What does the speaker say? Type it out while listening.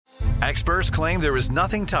Experts claim there is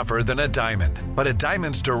nothing tougher than a diamond. But at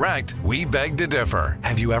Diamonds Direct, we beg to differ.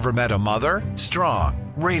 Have you ever met a mother?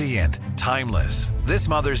 Strong, radiant, timeless. This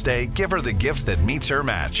Mother's Day, give her the gift that meets her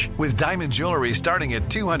match. With diamond jewelry starting at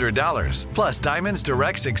 $200. Plus, Diamonds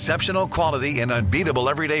Direct's exceptional quality and unbeatable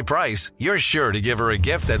everyday price, you're sure to give her a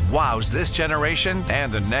gift that wows this generation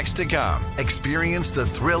and the next to come. Experience the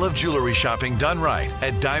thrill of jewelry shopping done right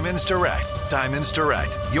at Diamonds Direct. Diamonds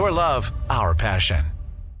Direct. Your love, our passion.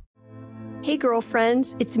 Hey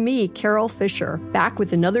girlfriends, it's me, Carol Fisher, back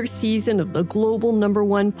with another season of the global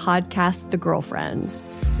 #1 podcast, The Girlfriends.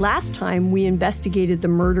 Last time, we investigated the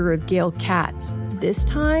murder of Gail Katz. This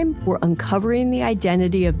time, we're uncovering the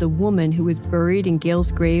identity of the woman who was buried in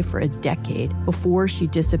Gail's grave for a decade before she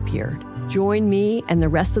disappeared. Join me and the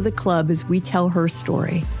rest of the club as we tell her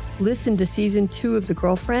story. Listen to Season 2 of The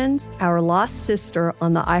Girlfriends, Our Lost Sister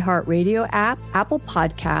on the iHeartRadio app, Apple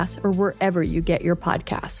Podcasts, or wherever you get your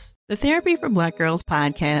podcasts. The Therapy for Black Girls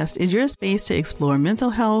podcast is your space to explore mental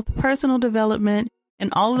health, personal development,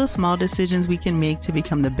 and all of the small decisions we can make to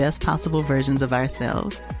become the best possible versions of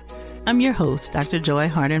ourselves. I'm your host, Dr. Joy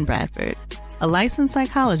Harden Bradford, a licensed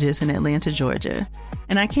psychologist in Atlanta, Georgia,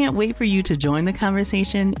 and I can't wait for you to join the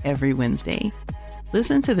conversation every Wednesday.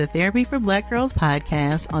 Listen to the Therapy for Black Girls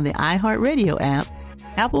podcast on the iHeartRadio app,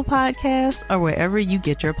 Apple Podcasts, or wherever you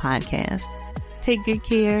get your podcasts. Take good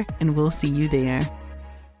care, and we'll see you there.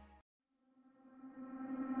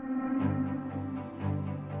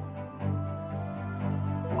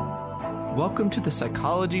 Welcome to the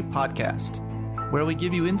Psychology Podcast, where we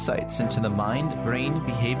give you insights into the mind, brain,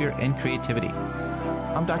 behavior, and creativity.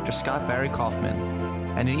 I'm Dr. Scott Barry Kaufman,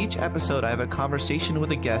 and in each episode I have a conversation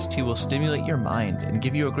with a guest who will stimulate your mind and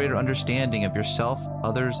give you a greater understanding of yourself,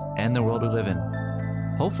 others, and the world we live in.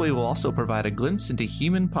 Hopefully we'll also provide a glimpse into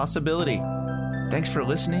human possibility. Thanks for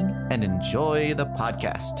listening and enjoy the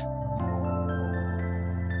podcast.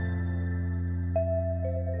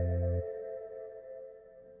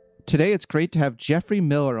 Today, it's great to have Geoffrey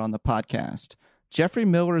Miller on the podcast. Geoffrey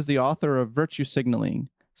Miller is the author of Virtue Signaling,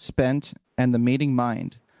 Spent, and The Mating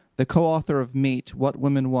Mind, the co-author of Mate, What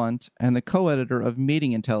Women Want, and the co-editor of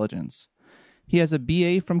Mating Intelligence. He has a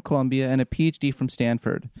BA from Columbia and a PhD from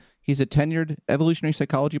Stanford. He's a tenured evolutionary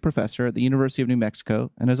psychology professor at the University of New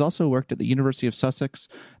Mexico and has also worked at the University of Sussex,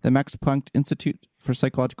 the Max Planck Institute for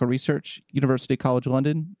Psychological Research, University College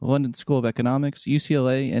London, London School of Economics,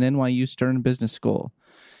 UCLA, and NYU Stern Business School.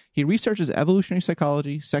 He researches evolutionary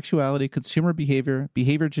psychology, sexuality, consumer behavior,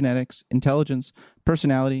 behavior genetics, intelligence,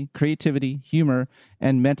 personality, creativity, humor,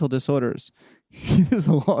 and mental disorders. He has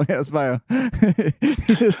a long-ass bio.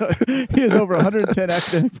 He has over 110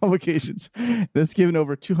 academic publications that's given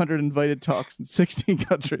over 200 invited talks in 16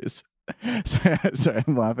 countries. Sorry,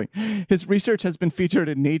 I'm laughing. His research has been featured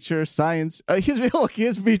in Nature, Science.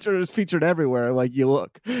 His feature is featured everywhere. Like you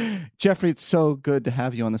look. Geoffrey, it's so good to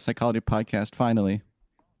have you on the Psychology Podcast, finally.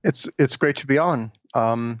 It's great to be on.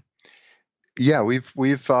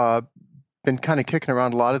 We've been kind of kicking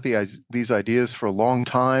around a lot of these ideas for a long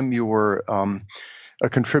time. You were a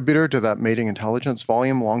contributor to that Mating Intelligence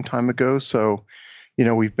volume a long time ago. So,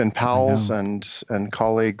 we've been pals and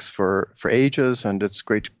colleagues for ages, and it's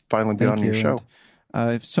great to finally be on your show.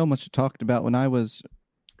 I have so much to talk about. When I was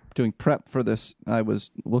doing prep for this, I was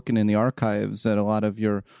looking in the archives at a lot of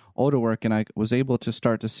your older work, and I was able to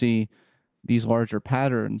start to see these larger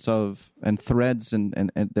patterns and threads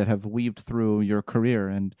and that have weaved through your career.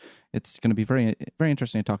 And it's going to be very, very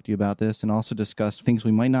interesting to talk to you about this and also discuss things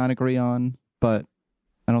we might not agree on, but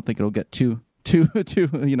I don't think it'll get too,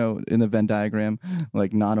 in the Venn diagram,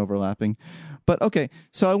 like non-overlapping. But okay,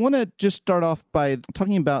 so I want to just start off by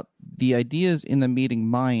talking about the ideas in the Mating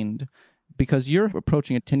Mind, because you're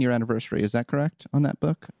approaching a 10-year anniversary. Is that correct on that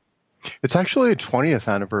book? It's actually a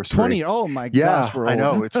 20th anniversary. 20? Oh my gosh, we're old. I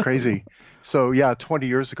know, it's crazy. So 20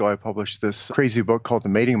 years ago, I published this crazy book called The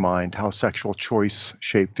Mating Mind, How Sexual Choice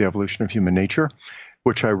Shaped the Evolution of Human Nature,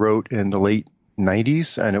 which I wrote in the late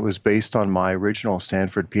 90s, and it was based on my original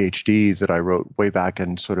Stanford PhD that I wrote way back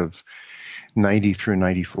in sort of 90 through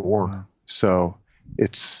 94. Wow. So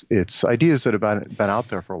it's ideas that have been out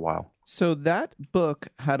there for a while. So that book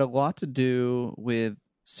had a lot to do with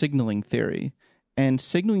signaling theory. And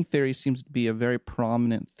signaling theory seems to be a very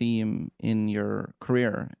prominent theme in your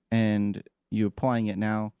career, and you applying it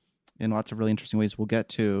now in lots of really interesting ways we'll get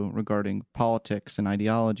to regarding politics and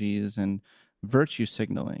ideologies and virtue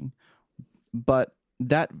signaling. But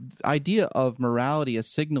that idea of morality as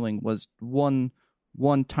signaling was one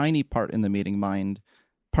tiny part in the Mating Mind,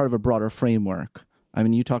 part of a broader framework. I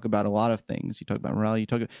mean, you talk about a lot of things. You talk about morality.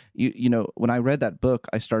 When I read that book,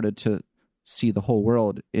 I started to see the whole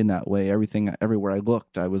world in that way. Everywhere I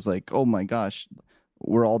looked, I was like, oh my gosh,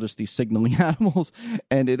 we're all just these signaling animals,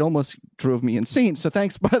 and it almost drove me insane. So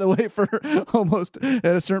thanks, by the way, for almost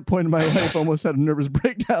at a certain point in my life, almost had a nervous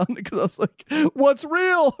breakdown because I was like, what's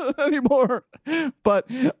real anymore? But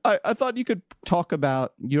I thought you could talk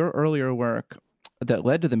about your earlier work that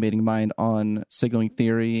led to the mating mind on signaling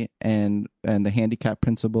theory and the handicap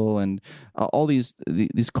principle and all these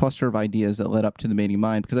cluster of ideas that led up to the mating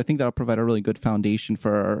mind, because I think that'll provide a really good foundation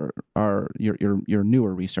for your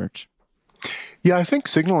newer research. Yeah, I think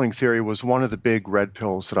signaling theory was one of the big red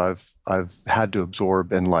pills that I've had to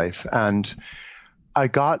absorb in life. And I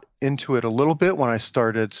got into it a little bit when I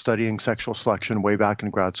started studying sexual selection way back in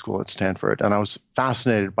grad school at Stanford. And I was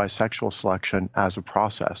fascinated by sexual selection as a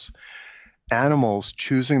process. Animals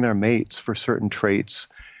choosing their mates for certain traits,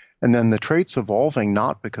 and then the traits evolving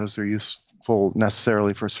not because they're useful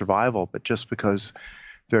necessarily for survival, but just because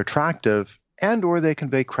they're attractive and or they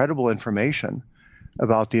convey credible information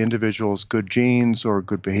about the individual's good genes or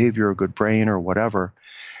good behavior or good brain or whatever.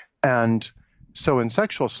 And so in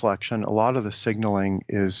sexual selection, a lot of the signaling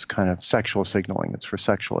is kind of sexual signaling. It's for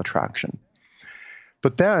sexual attraction.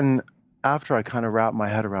 But then after I kind of wrapped my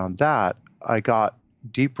head around that, I got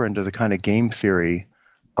deeper into the kind of game theory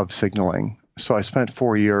of signaling. So I spent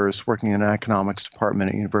 4 years working in an economics department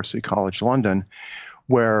at University College London,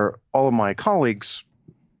 where all of my colleagues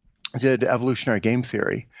did evolutionary game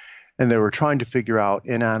theory. And they were trying to figure out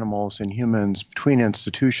in animals and humans, between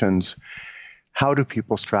institutions, how do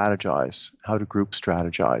people strategize? How do groups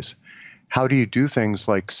strategize? How do you do things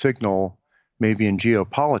like signal, maybe in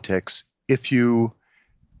geopolitics, if you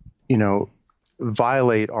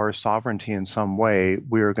violate our sovereignty in some way,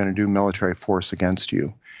 we are going to do military force against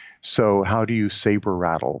you. So how do you saber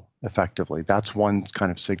rattle effectively? That's one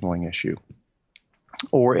kind of signaling issue.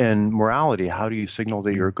 Or in morality, how do you signal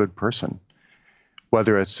that you're a good person?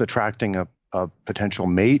 Whether it's attracting a potential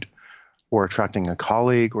mate or attracting a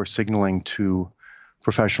colleague or signaling to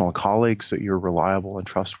professional colleagues that you're reliable and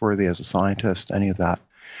trustworthy as a scientist, any of that.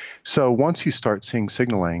 So once you start seeing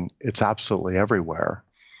signaling, it's absolutely everywhere.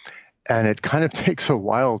 And it kind of takes a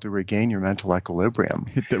while to regain your mental equilibrium.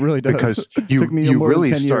 It really does. Because you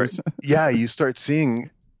really start, you start seeing,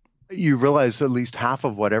 you realize at least half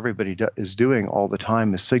of what everybody is doing all the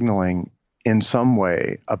time is signaling in some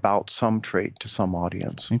way about some trait to some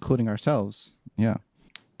audience. Including ourselves. Yeah.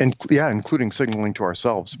 Including signaling to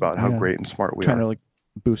ourselves about how great and smart we are. Trying to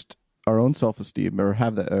boost our own self-esteem or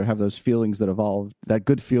have those feelings that evolve, that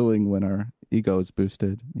good feeling when our ego is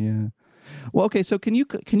boosted. Yeah. Well, okay, so can you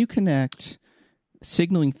connect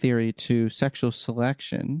signaling theory to sexual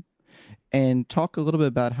selection and talk a little bit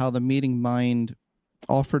about how the mating mind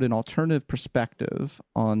offered an alternative perspective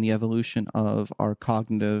on the evolution of our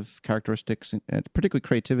cognitive characteristics and particularly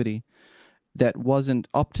creativity that wasn't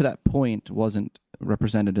up to that point wasn't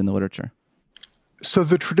represented in the literature? So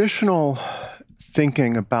the traditional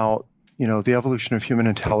thinking about the evolution of human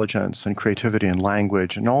intelligence and creativity and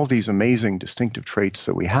language and all these amazing distinctive traits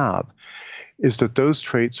that we have is that those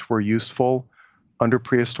traits were useful under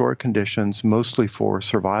prehistoric conditions, mostly for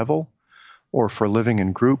survival or for living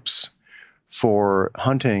in groups, for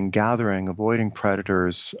hunting, gathering, avoiding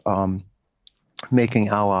predators, making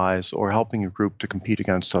allies, or helping a group to compete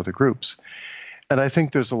against other groups. And I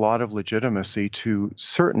think there's a lot of legitimacy to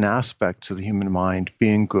certain aspects of the human mind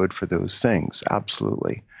being good for those things,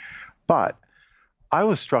 absolutely. But I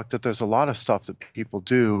was struck that there's a lot of stuff that people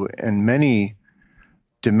do in many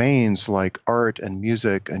domains like art and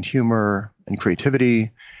music and humor and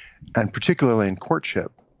creativity, and particularly in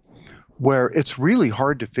courtship, where it's really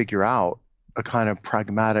hard to figure out a kind of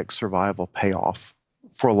pragmatic survival payoff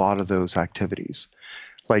for a lot of those activities,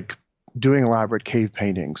 like doing elaborate cave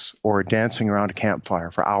paintings or dancing around a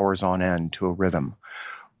campfire for hours on end to a rhythm,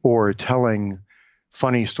 or telling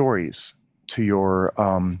funny stories to your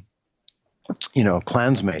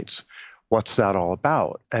clansmates. What's that all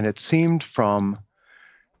about? And it seemed from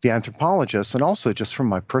the anthropologists, and also just from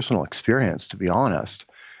my personal experience, to be honest,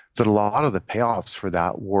 that a lot of the payoffs for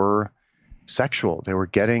that were sexual. They were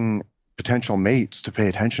getting potential mates to pay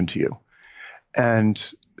attention to you.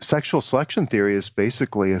 And sexual selection theory is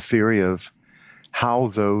basically a theory of how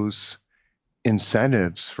those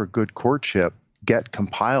incentives for good courtship get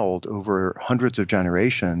compiled over hundreds of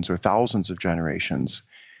generations or thousands of generations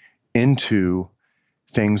into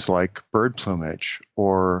things like bird plumage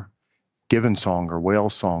or gibbon song or whale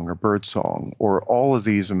song or bird song, or all of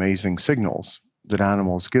these amazing signals that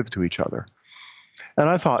animals give to each other. And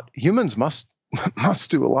I thought humans must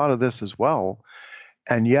do a lot of this as well.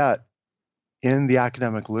 And yet, in the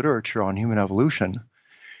academic literature on human evolution,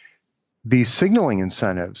 these signaling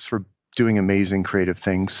incentives for doing amazing creative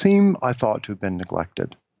things seem, I thought, to have been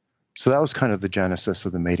neglected. So that was kind of the genesis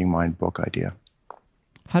of the Mating Mind book idea.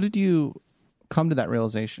 How did you come to that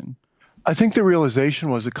realization? I think the realization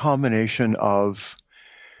was a combination of,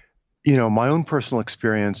 my own personal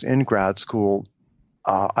experience in grad school.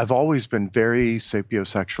 I've always been very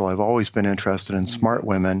sapiosexual. I've always been interested in smart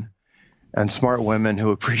women and smart women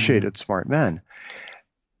who appreciated smart men.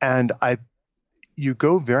 And you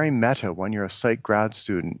go very meta when you're a psych grad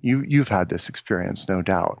student. You've had this experience, no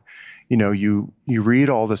doubt. You read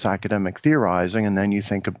all this academic theorizing, and then you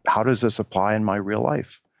think, how does this apply in my real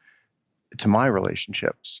life to my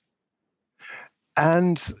relationships?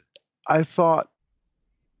 And I thought,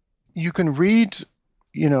 you can read,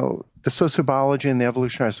 the sociobiology and the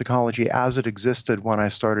evolutionary psychology as it existed when I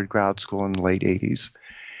started grad school in the late 80s.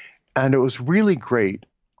 And it was really great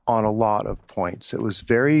on a lot of points.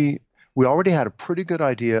 We already had a pretty good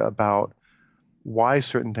idea about why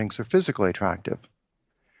certain things are physically attractive.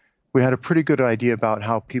 We had a pretty good idea about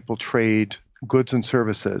how people trade goods and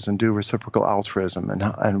services and do reciprocal altruism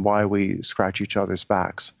and why we scratch each other's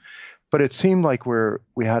backs. But it seemed like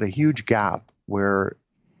we had a huge gap where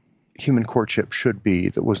human courtship should be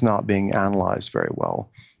that was not being analyzed very well.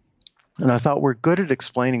 And I thought, we're good at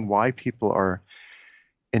explaining why people are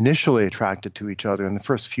initially attracted to each other in the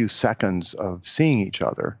first few seconds of seeing each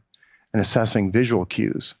other and assessing visual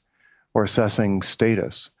cues or assessing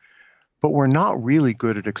status. But we're not really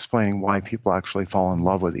good at explaining why people actually fall in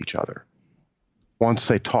love with each other. Once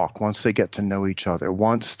they talk, once they get to know each other,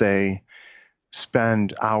 once they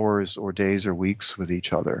spend hours or days or weeks with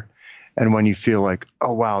each other. And when you feel like,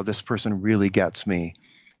 oh, wow, this person really gets me.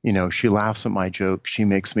 She laughs at my jokes. She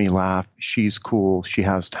makes me laugh. She's cool. She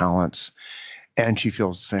has talents. And she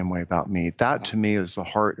feels the same way about me. That, to me, is the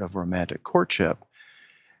heart of romantic courtship.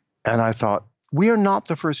 And I thought, we are not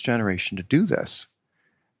the first generation to do this.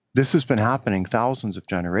 This has been happening thousands of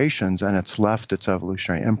generations, and it's left its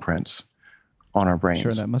evolutionary imprints on our brains.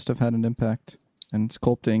 Sure, that must have had an impact in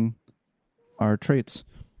sculpting our traits.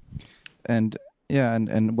 And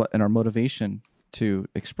our motivation to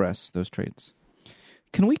express those traits.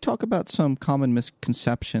 Can we talk about some common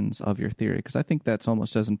misconceptions of your theory? Because I think that's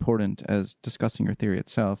almost as important as discussing your theory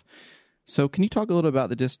itself. So can you talk a little about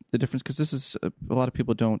the difference? Because this is a lot of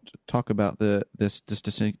people don't talk about this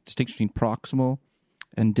distinction between proximal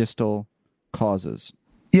and distal causes.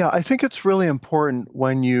 Yeah, I think it's really important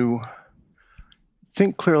when you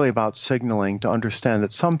think clearly about signaling to understand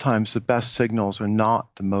that sometimes the best signals are not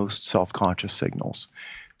the most self-conscious signals.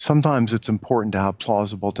 Sometimes it's important to have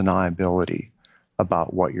plausible deniability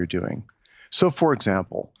about what you're doing. So, for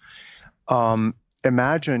example,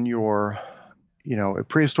 imagine you're, a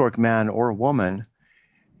prehistoric man or a woman,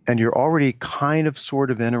 and you're already kind of sort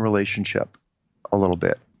of in a relationship a little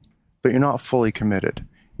bit, but you're not fully committed.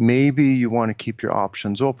 Maybe you want to keep your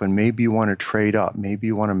options open. Maybe you want to trade up. Maybe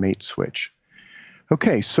you want to mate switch.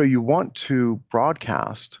 Okay, so you want to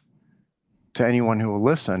broadcast to anyone who will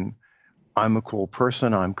listen, I'm a cool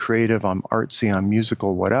person, I'm creative, I'm artsy, I'm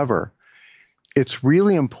musical, whatever. It's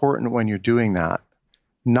really important when you're doing that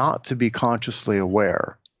not to be consciously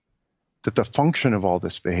aware that the function of all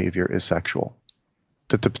this behavior is sexual,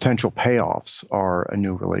 that the potential payoffs are a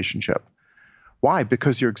new relationship. Why?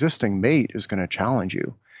 Because your existing mate is going to challenge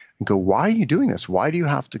you and go, why are you doing this? Why do you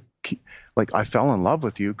have to keep, I fell in love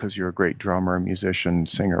with you because you're a great drummer, musician,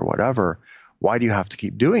 singer, whatever. Why do you have to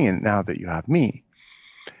keep doing it now that you have me?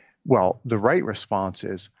 Well, the right response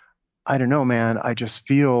is, I don't know, man. I just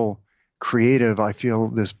feel creative. I feel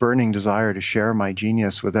this burning desire to share my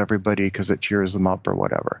genius with everybody because it cheers them up or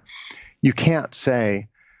whatever. You can't say,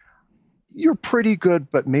 you're pretty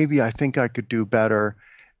good, but maybe I think I could do better.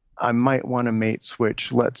 I might want to mate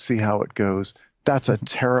switch. Let's see how it goes. That's a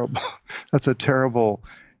terrible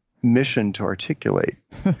mission to articulate.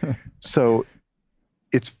 So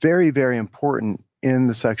it's very, very important in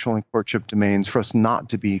the sexual and courtship domains for us not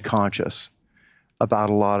to be conscious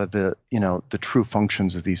about a lot of the true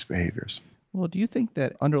functions of these behaviors. Well, do you think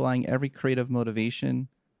that underlying every creative motivation,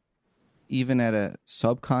 even at a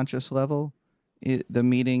subconscious level, the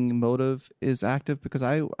meeting motive is active? Because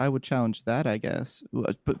I would challenge that, I guess.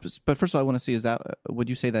 But first of all, I want to see, would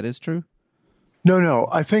you say that is true? No.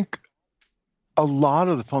 I think a lot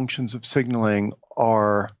of the functions of signaling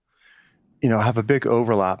are, have a big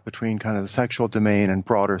overlap between kind of the sexual domain and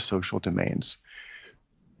broader social domains.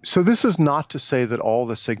 So this is not to say that all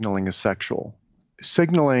the signaling is sexual.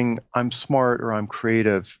 Signaling, I'm smart or I'm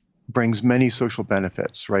creative, brings many social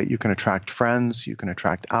benefits, right? You can attract friends, you can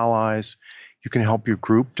attract allies, you can help your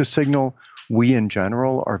group to signal we in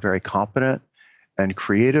general are very competent and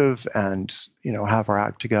creative and, have our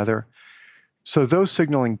act together. So those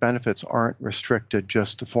signaling benefits aren't restricted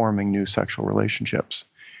just to forming new sexual relationships.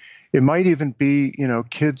 It might even be,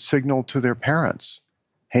 kids signal to their parents,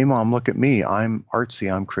 hey, mom, look at me. I'm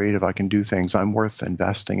artsy. I'm creative. I can do things. I'm worth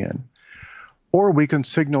investing in. Or we can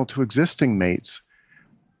signal to existing mates,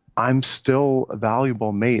 I'm still a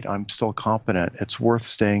valuable mate. I'm still competent. It's worth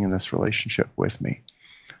staying in this relationship with me.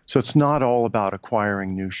 So it's not all about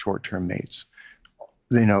acquiring new short-term mates.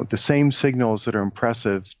 The same signals that are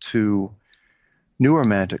impressive to new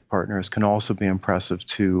romantic partners can also be impressive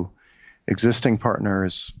to existing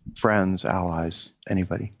partners, friends, allies,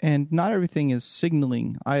 anybody. And not everything is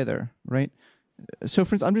signaling either, right? So,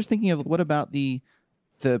 for instance, I'm just thinking of what about the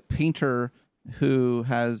painter who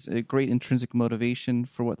has a great intrinsic motivation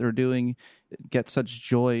for what they're doing, gets such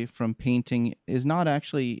joy from painting, is not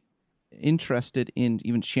actually interested in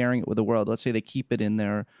even sharing it with the world. Let's say they keep it in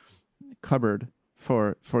their cupboard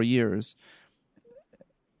for years.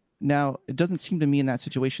 Now, it doesn't seem to me in that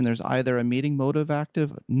situation there's either a mating motive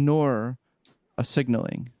active nor a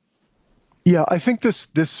signaling. Yeah, I think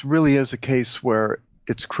this really is a case where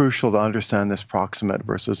it's crucial to understand this proximate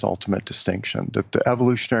versus ultimate distinction, that the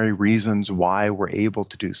evolutionary reasons why we're able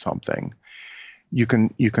to do something, you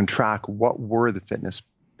can track what were the fitness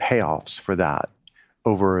payoffs for that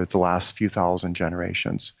over the last few thousand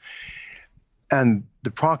generations. And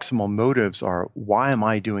the proximal motives are, why am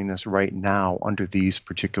I doing this right now under these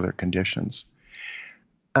particular conditions?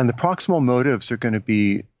 And the proximal motives are going to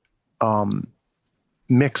be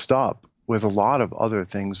mixed up with a lot of other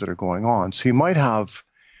things that are going on. So you might have,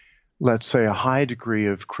 let's say, a high degree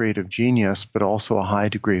of creative genius, but also a high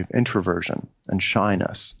degree of introversion and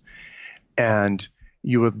shyness. And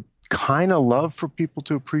you would kind of love for people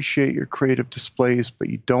to appreciate your creative displays, but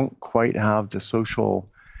you don't quite have the social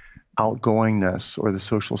outgoingness or the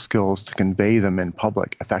social skills to convey them in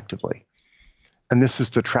public effectively. And this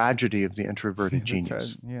is the tragedy of the introverted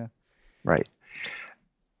genius. Yeah. Right.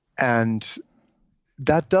 And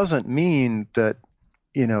that doesn't mean that,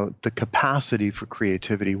 the capacity for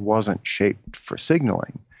creativity wasn't shaped for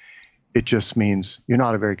signaling. It just means you're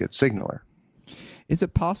not a very good signaler. Is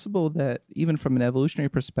it possible that even from an evolutionary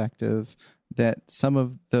perspective, that some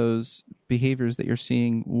of those behaviors that you're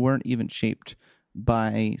seeing weren't even shaped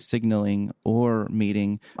by signaling or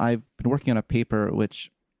mating? I've been working on a paper,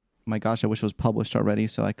 which, my gosh, I wish it was published already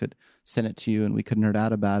so I could send it to you and we could nerd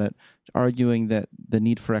out about it, arguing that the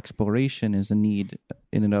need for exploration is a need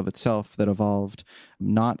in and of itself that evolved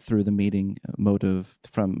not through the mating motive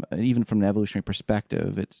even from an evolutionary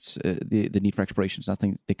perspective. It's the need for exploration is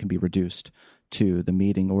nothing that can be reduced to the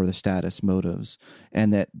mating or the status motives,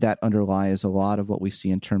 and that underlies a lot of what we see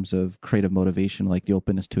in terms of creative motivation, like the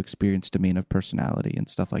openness to experience, domain of personality and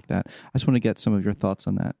stuff like that. I just want to get some of your thoughts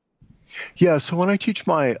on that. Yeah, so when I teach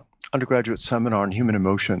my undergraduate seminar on human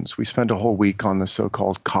emotions, we spend a whole week on the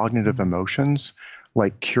so-called cognitive emotions,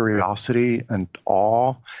 like curiosity and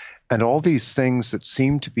awe, and all these things that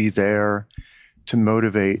seem to be there to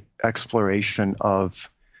motivate exploration of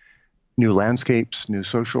new landscapes, new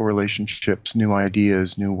social relationships, new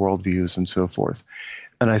ideas, new worldviews, and so forth.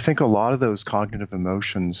 And I think a lot of those cognitive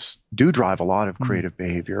emotions do drive a lot of creative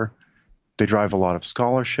behavior. They drive a lot of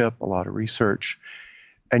scholarship, a lot of research.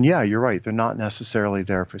 And yeah, you're right. They're not necessarily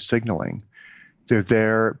there for signaling. They're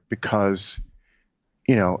there because,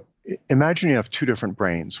 imagine you have two different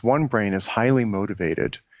brains. One brain is highly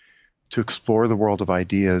motivated to explore the world of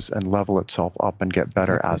ideas and level itself up and get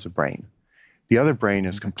better as a brain. The other brain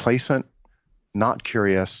is complacent, not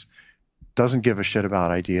curious, doesn't give a shit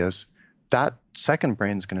about ideas. That second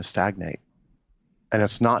brain is going to stagnate. And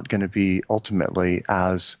it's not going to be ultimately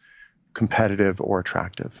as competitive or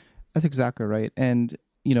attractive. That's exactly right. And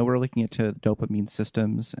we're looking at dopamine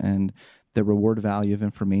systems and the reward value of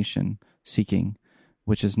information seeking,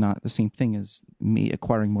 which is not the same thing as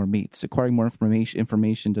acquiring more mates. Acquiring more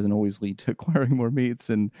information doesn't always lead to acquiring more mates,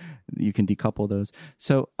 and you can decouple those.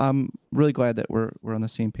 So I'm really glad that we're on the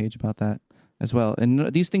same page about that as well.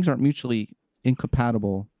 And these things aren't mutually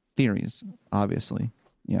incompatible theories, obviously.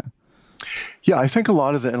 Yeah. Yeah, I think a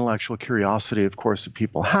lot of the intellectual curiosity, of course, that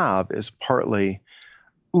people have is partly,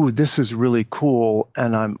 ooh, this is really cool,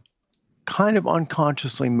 and I'm kind of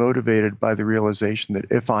unconsciously motivated by the realization that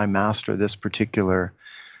if I master this particular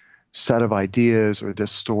set of ideas or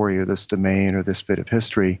this story or this domain or this bit of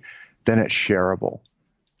history, then it's shareable,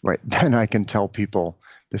 right? Then I can tell people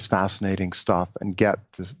this fascinating stuff and get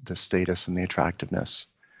the status and the attractiveness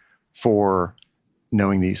for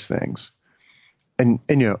knowing these things. And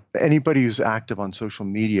anybody who's active on social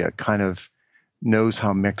media kind of knows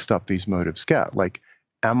how mixed up these motives get. Like,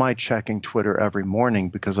 am I checking Twitter every morning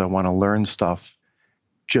because I want to learn stuff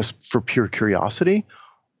just for pure curiosity?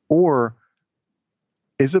 Or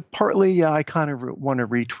Is it partly, yeah, I kind of want to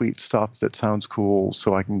retweet stuff that sounds cool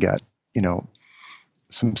so I can get,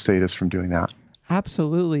 some status from doing that.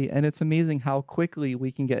 Absolutely, and it's amazing how quickly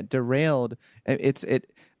we can get derailed.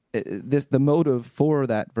 The motive for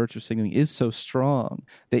that virtue signaling is so strong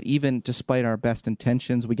that even despite our best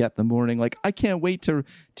intentions, we get the morning like, I can't wait to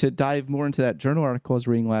dive more into that journal article I was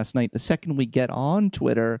reading last night. The second we get on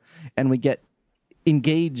Twitter and we get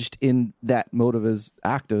engaged in that motive as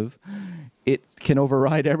active, it can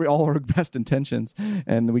override all our best intentions,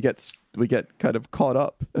 and we get kind of caught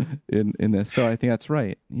up in this. So I think that's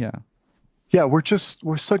right. Yeah. Yeah,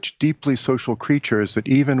 we're such deeply social creatures that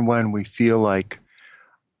even when we feel like,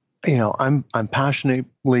 I'm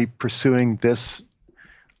passionately pursuing this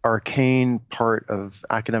arcane part of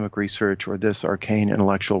academic research or this arcane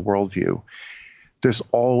intellectual worldview, there's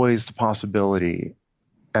always the possibility,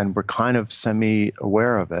 and we're kind of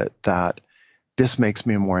semi-aware of it, that this makes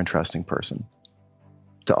me a more interesting person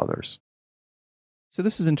to others. So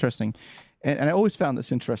this is interesting. And I always found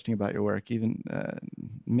this interesting about your work, even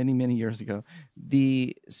many, many years ago.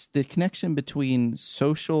 The connection between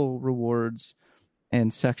social rewards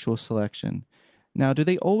and sexual selection. Now, do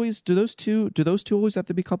those two always have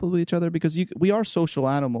to be coupled with each other? Because we are social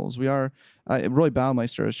animals. We are. Roy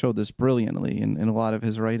Baumeister has showed this brilliantly in a lot of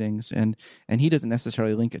his writings, and he doesn't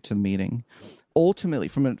necessarily link it to the meeting. Ultimately,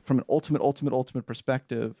 from an ultimate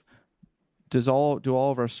perspective, do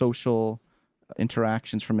all of our social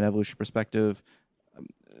interactions from an evolution perspective,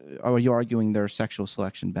 are you arguing there are sexual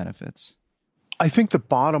selection benefits? I think the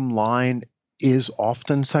bottom line is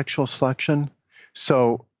often sexual selection.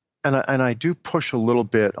 So, and I do push a little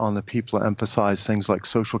bit on the people who emphasize things like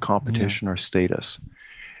social competition or status,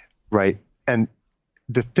 right? And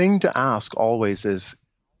the thing to ask always is,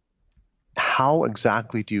 how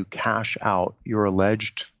exactly do you cash out your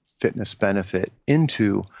alleged fitness benefit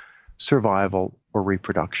into survival or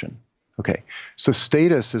reproduction? Okay, so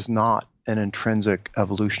status is not an intrinsic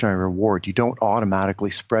evolutionary reward. You don't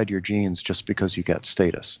automatically spread your genes just because you get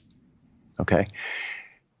status. Okay,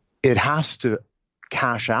 it has to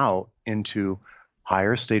cash out into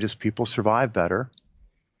higher status people survive better,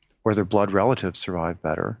 or their blood relatives survive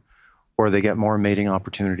better, or they get more mating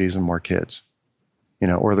opportunities and more kids,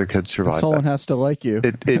 or their kids survive better. Someone has to like you.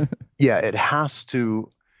 It has to,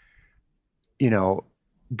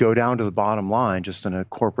 go down to the bottom line, just in a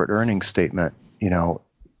corporate earnings statement.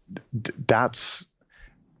 That's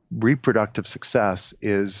reproductive success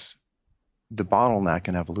is the bottleneck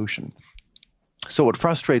in evolution. So what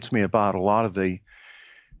frustrates me about a lot of the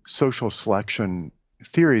social selection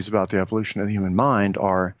theories about the evolution of the human mind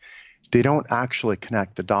are they don't actually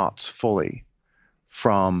connect the dots fully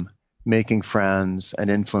from making friends and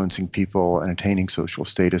influencing people and attaining social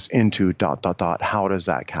status into ... How does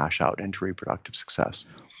that cash out into reproductive success?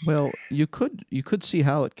 Well, you could see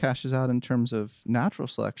how it cashes out in terms of natural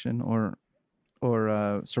selection or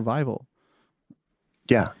survival.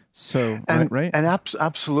 Yeah. So, right? And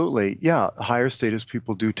absolutely, yeah. Higher status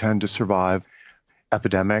people do tend to survive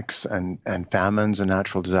epidemics and famines and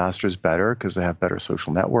natural disasters better because they have better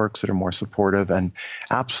social networks that are more supportive. And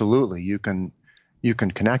absolutely, you can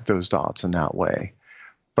connect those dots in that way.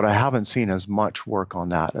 But I haven't seen as much work on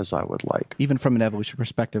that as I would like. Even from an evolution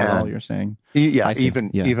perspective, at all, you're saying? Yeah,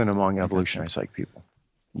 even among evolutionary psych people.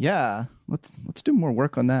 Yeah, let's do more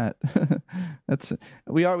work on that.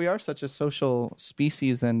 We are such a social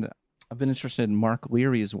species, and I've been interested in Mark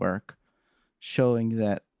Leary's work, showing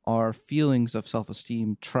that our feelings of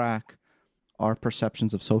self-esteem track our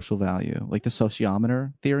perceptions of social value, like the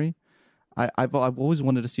sociometer theory. I've always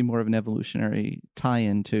wanted to see more of an evolutionary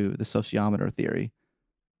tie-in to the sociometer theory,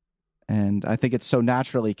 and I think it's so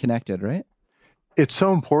naturally connected, right? It's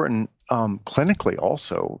so important clinically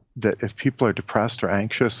also that if people are depressed or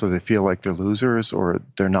anxious or they feel like they're losers or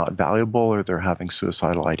they're not valuable or they're having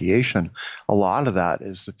suicidal ideation, a lot of that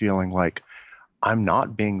is the feeling like I'm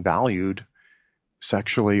not being valued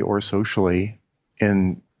sexually or socially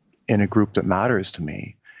in a group that matters to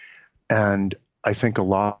me. And I think a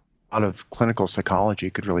lot of clinical psychology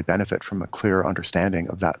could really benefit from a clear understanding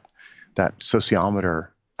of that sociometer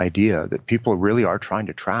idea that people really are trying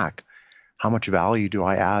to track how much value do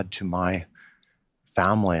I add to my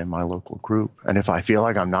family and my local group. And if I feel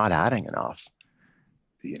like I'm not adding enough,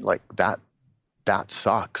 like that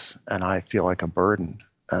sucks and I feel like a burden.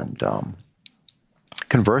 And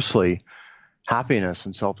conversely, happiness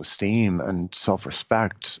and self-esteem and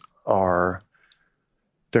self-respect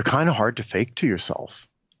they're kind of hard to fake to yourself.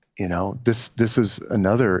 This is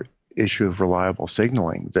another issue of reliable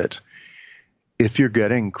signaling, that if you're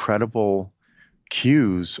getting credible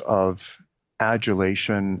cues of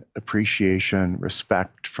adulation, appreciation,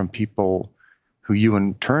 respect from people who you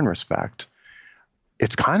in turn respect,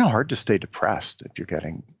 it's kind of hard to stay depressed if you're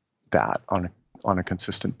getting that on a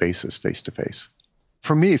consistent basis, face to face.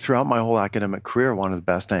 For me, throughout my whole academic career, one of the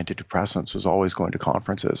best antidepressants was always going to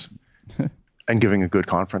conferences and giving a good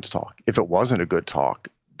conference talk. If it wasn't a good talk,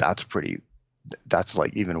 that's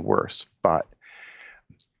like even worse. But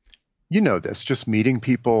you know this, just meeting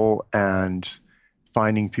people and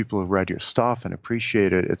finding people who read your stuff and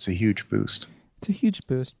appreciate it, it's a huge boost. It's a huge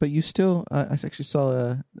boost, but you still, I actually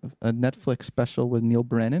saw a Netflix special with Neil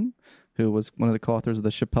Brennan, who was one of the co-authors of the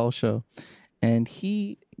Chappelle Show, and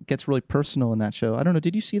he gets really personal in that show. I don't know,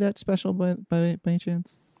 did you see that special by any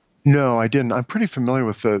chance? No, I didn't. I'm pretty familiar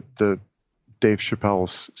with the Dave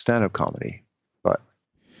Chappelle's stand-up comedy,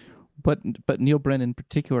 but Neil Brennan in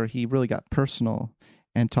particular, he really got personal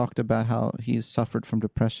and talked about how he's suffered from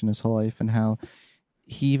depression his whole life and how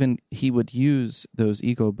he would use those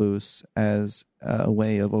ego boosts as a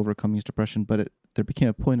way of overcoming his depression, but there became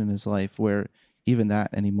a point in his life where even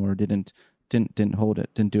that anymore didn't hold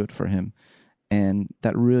it, didn't do it for him, and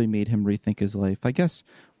that really made him rethink his life. I guess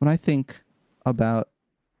when I think about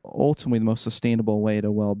ultimately the most sustainable way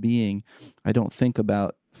to well-being, I don't think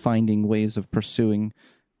about finding ways of pursuing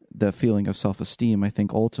the feeling of self-esteem. I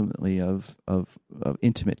think ultimately of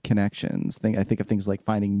intimate connections. I think of things like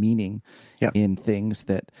finding meaning in things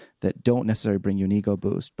that don't necessarily bring you an ego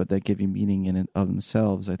boost, but that give you meaning in and of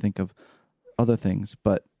themselves. I think of other things,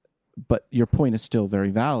 but your point is still very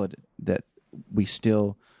valid that we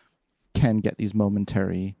still can get these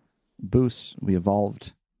momentary boosts. We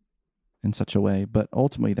evolved in such a way, but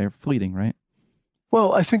ultimately they're fleeting, right?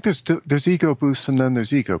 Well, I think there's ego boosts and then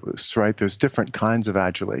there's ego boosts, right? There's different kinds of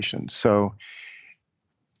adulation. So,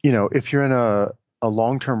 if you're in a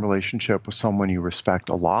long-term relationship with someone you respect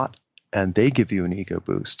a lot and they give you an ego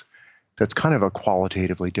boost, that's kind of a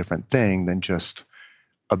qualitatively different thing than just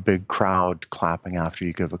a big crowd clapping after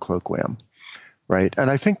you give a cloak-wham, right? And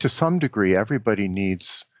I think to some degree, everybody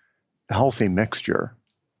needs a healthy mixture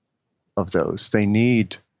of those. They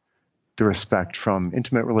need the respect from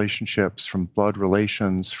intimate relationships, from blood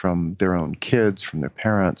relations, from their own kids, from their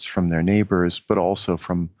parents, from their neighbors, but also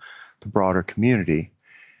from the broader community.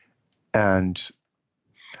 And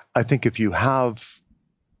I think if you have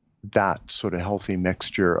that sort of healthy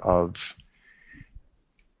mixture of,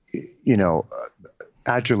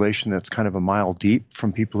 adulation that's kind of a mile deep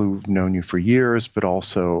from people who've known you for years, but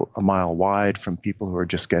also a mile wide from people who are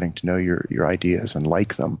just getting to know your ideas and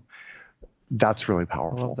like them, that's really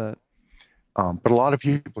powerful. I love that. But a lot of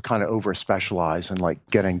people kind of over-specialize in like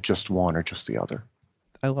getting just one or just the other.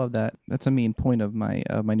 I love that. That's a main point of my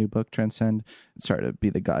new book, Transcend. Sorry to be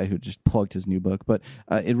the guy who just plugged his new book, but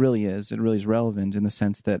it really is relevant in the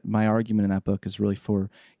sense that my argument in that book is really for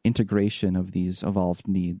integration of these evolved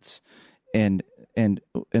needs. And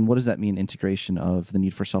what does that mean, integration of the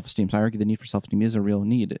need for self-esteem? So I argue the need for self-esteem is a real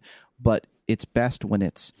need, but it's best when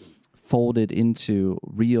it's folded into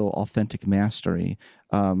real authentic mastery,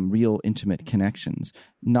 real intimate connections,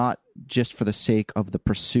 not just for the sake of the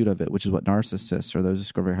pursuit of it, which is what narcissists or those who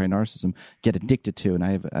score very high narcissism get addicted to. And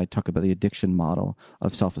I talk about the addiction model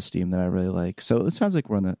of self-esteem that I really like. So it sounds like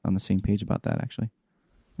we're on the same page about that, actually.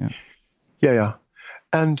 Yeah.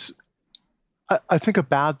 And I think a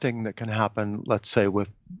bad thing that can happen, let's say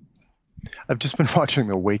I've just been watching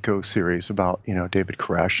the Waco series about, David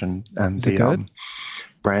Koresh and the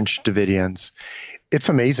Branch Davidians. It's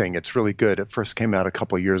amazing. It's really good. It first came out a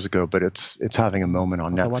couple of years ago, but it's having a moment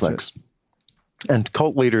on Netflix. And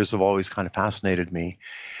cult leaders have always kind of fascinated me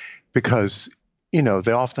because,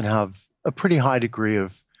 they often have a pretty high degree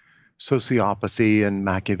of sociopathy and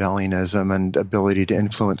Machiavellianism and ability to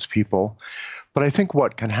influence people. But I think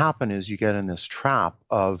what can happen is you get in this trap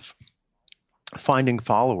of finding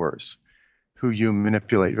followers who you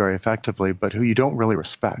manipulate very effectively, but who you don't really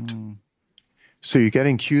respect. So you're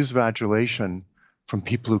getting cues of adulation from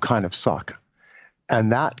people who kind of suck.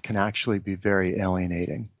 And that can actually be very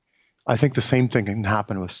alienating. I think the same thing can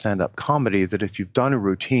happen with stand-up comedy, that if you've done a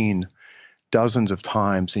routine dozens of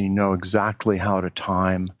times and you know exactly how to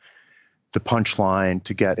time the punchline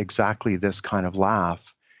to get exactly this kind of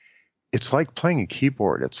laugh, it's like playing a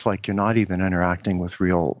keyboard. It's like you're not even interacting with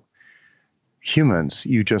real humans.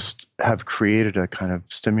 You just have created a kind of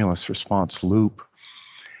stimulus response loop.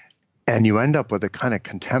 And you end up with a kind of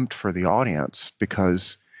contempt for the audience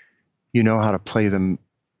because you know how to play them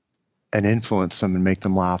and influence them and make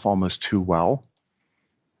them laugh almost too well.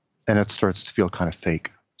 And it starts to feel kind of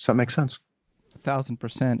fake. Does that make sense?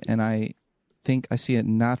 1,000%. And I think I see a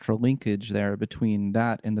natural linkage there between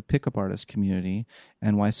that and the pickup artist community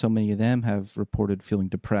and why so many of them have reported feeling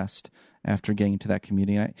depressed after getting into that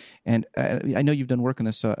community. And I know you've done work on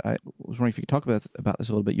this, so I was wondering if you could talk about this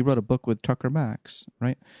a little bit. You wrote a book with Tucker Max,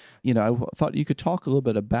 right? I thought you could talk a little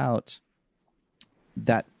bit about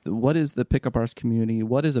that. What is the pickup artist community?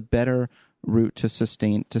 What is a better route to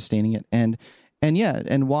sustaining it? And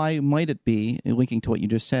why might it be, linking to what you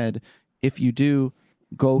just said, if you do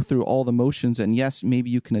go through all the motions, and yes, maybe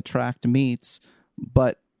you can attract mates,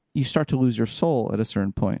 but you start to lose your soul at a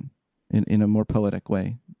certain point in a more poetic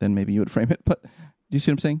way than maybe you would frame it. But do you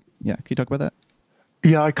see what I'm saying? Yeah. Can you talk about that?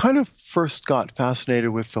 Yeah, I kind of first got fascinated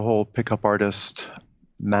with the whole pickup artist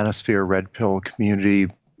manosphere red pill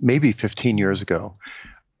community maybe 15 years ago.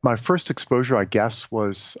 My first exposure, I guess,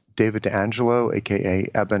 was David D'Angelo, aka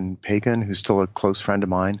Eben Pagan, who's still a close friend of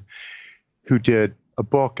mine, who did a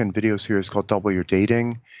book and video series called Double Your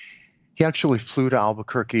Dating. He actually flew to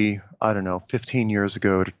Albuquerque, 15 years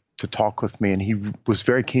ago to talk with me, and he was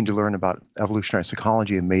very keen to learn about evolutionary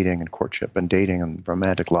psychology and mating and courtship and dating and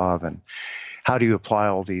romantic love, and how do you apply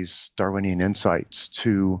all these Darwinian insights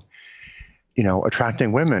to,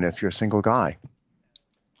 attracting women if you're a single guy.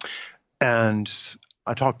 And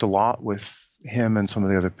I talked a lot with him and some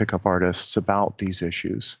of the other pickup artists about these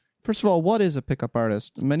issues. First of all, what is a pickup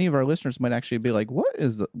artist? Many of our listeners might actually be like,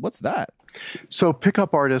 what's that? So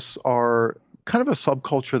pickup artists are kind of a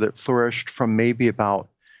subculture that flourished from maybe about,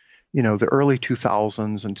 the early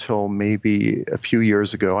 2000s until maybe a few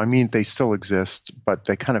years ago. I mean, they still exist, but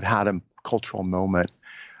they kind of had a cultural moment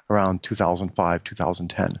around 2005,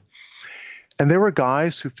 2010. And there were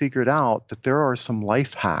guys who figured out that there are some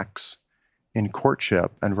life hacks in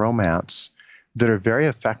courtship and romance that are very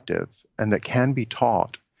effective and that can be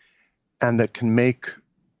taught and that can make,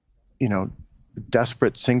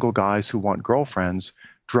 desperate single guys who want girlfriends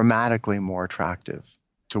dramatically more attractive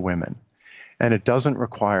to women. And it doesn't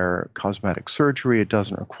require cosmetic surgery. It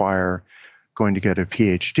doesn't require going to get a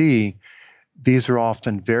PhD. These are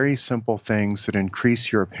often very simple things that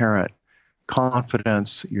increase your apparent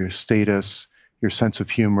confidence, your status, your sense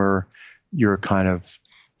of humor, your kind of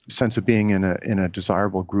sense of being in a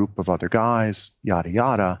desirable group of other guys, yada,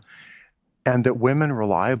 yada, and that women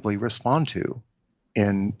reliably respond to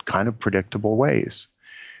in kind of predictable ways.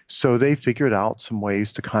 So they figured out some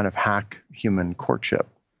ways to kind of hack human courtship,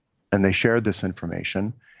 and they shared this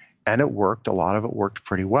information, and it worked. A lot of it worked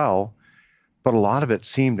pretty well, but a lot of it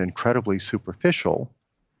seemed incredibly superficial.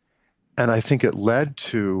 And I think it led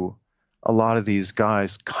to a lot of these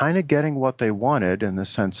guys kind of getting what they wanted, in the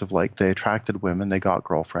sense of like they attracted women, they got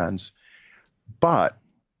girlfriends, but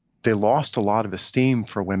they lost a lot of esteem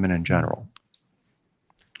for women in general.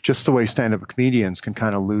 Just the way stand-up comedians can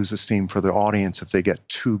kind of lose esteem for their audience if they get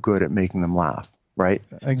too good at making them laugh, right?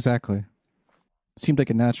 Exactly. Seemed like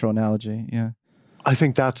a natural analogy, yeah. I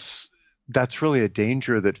think that's really a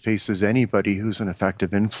danger that faces anybody who's an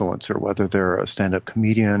effective influencer, whether they're a stand-up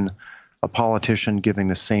comedian, a politician giving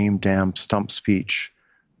the same damn stump speech,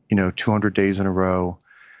 200 days in a row,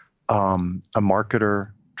 a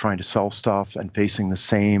marketer trying to sell stuff and facing the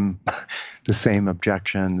same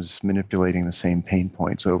objections, manipulating the same pain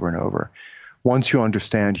points over and over. Once you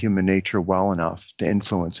understand human nature well enough to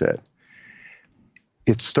influence it,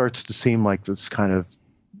 it starts to seem like this kind of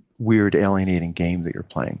weird alienating game that you're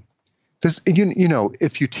playing. This,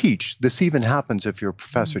 if you teach, this even happens if you're a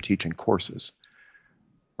professor teaching courses,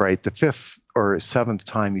 right? The 5th or 7th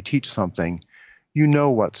time you teach something, you know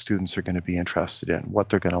what students are going to be interested in, what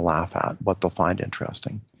they're going to laugh at, what they'll find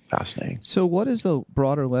interesting, fascinating. So what is the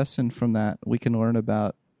broader lesson from that we can learn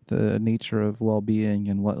about the nature of well-being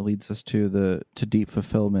and what leads us to deep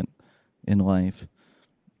fulfillment in life?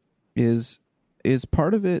 Is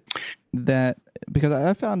part of it that, because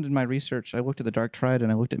I found in my research, I looked at the Dark Triad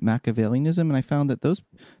and I looked at Machiavellianism, and I found that those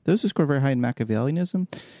who score very high in Machiavellianism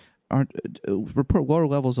report lower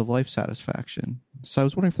levels of life satisfaction. So I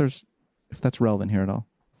was wondering if that's relevant here at all.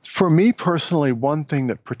 For me personally, one thing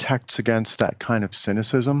that protects against that kind of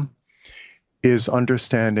cynicism is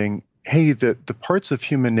understanding, hey, the parts of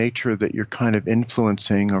human nature that you're kind of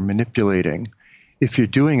influencing or manipulating, if you're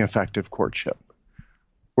doing effective courtship,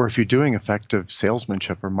 or if you're doing effective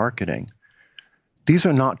salesmanship or marketing, these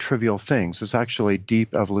are not trivial things. There's actually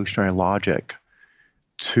deep evolutionary logic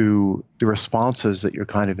to the responses that you're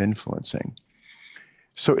kind of influencing.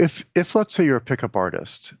 So if let's say you're a pickup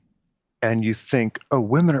artist and you think, oh,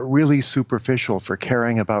 women are really superficial for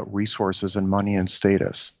caring about resources and money and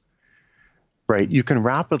status, right? You can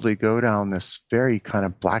rapidly go down this very kind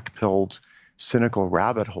of black-pilled, cynical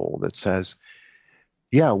rabbit hole that says,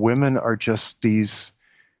 yeah, women are just these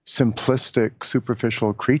simplistic,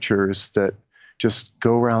 superficial creatures that just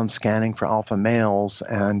go around scanning for alpha males,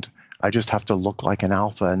 and I just have to look like an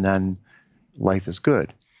alpha and then life is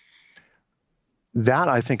good. that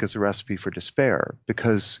I think is a recipe for despair,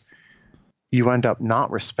 because you end up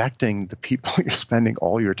not respecting the people you're spending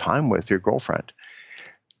all your time with, your girlfriend.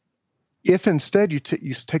 If instead you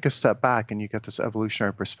take a step back and you get this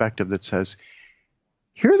evolutionary perspective that says,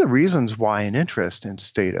 here are the reasons why an interest in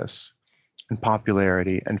status and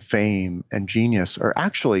popularity and fame and genius are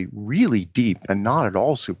actually really deep and not at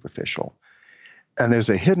all superficial. And there's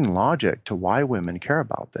a hidden logic to why women care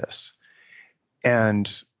about this.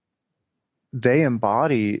 And they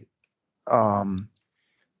embody,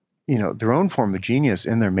 their own form of genius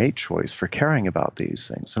in their mate choice for caring about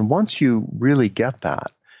these things. And once you really get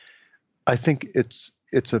that, I think it's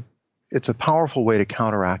a powerful way to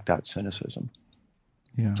counteract that cynicism.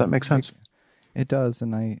 Yeah. Does that make sense? It does,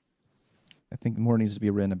 and I think more needs to be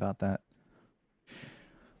written about that.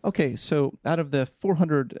 Okay, so out of the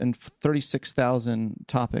 436,000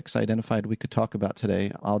 topics identified we could talk about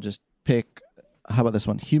today, I'll just pick, how about this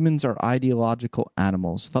one? Humans are ideological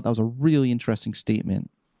animals. I thought that was a really interesting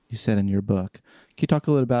statement you said in your book. Can you talk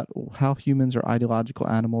a little about how humans are ideological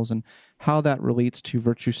animals and how that relates to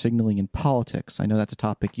virtue signaling in politics? I know that's a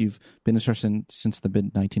topic you've been interested in since the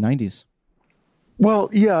mid-1990s. Well,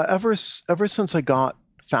 yeah, ever since I got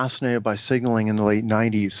fascinated by signaling in the late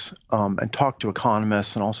 90s and talked to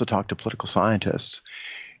economists and also talked to political scientists,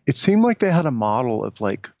 it seemed like they had a model of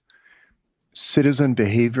like citizen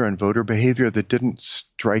behavior and voter behavior that didn't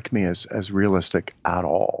strike me as realistic at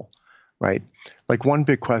all, right? Like one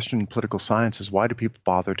big question in political science is, why do people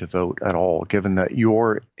bother to vote at all, given that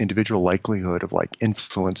your individual likelihood of like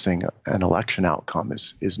influencing an election outcome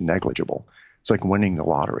is negligible? It's like winning the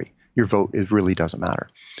lottery. Your vote, it really doesn't matter.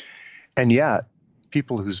 And yet,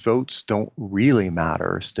 people whose votes don't really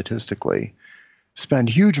matter statistically spend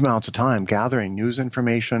huge amounts of time gathering news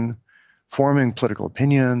information, forming political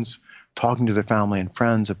opinions, talking to their family and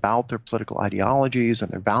friends about their political ideologies and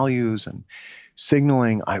their values, and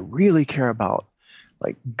signaling, I really care about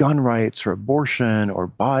like gun rights or abortion or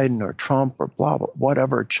Biden or Trump or blah, blah,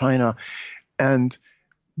 whatever, China. And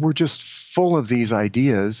we're just full of these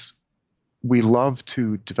ideas. We love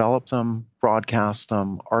to develop them, broadcast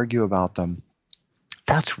them, argue about them.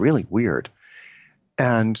 That's really weird.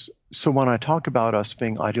 And so when I talk about us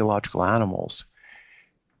being ideological animals,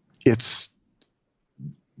 it's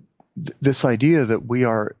this idea that we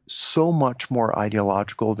are so much more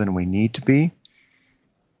ideological than we need to be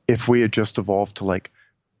if we had just evolved to like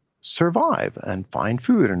survive and find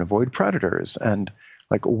food and avoid predators. And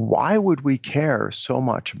like, why would we care so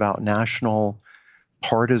much about national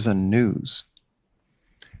partisan news?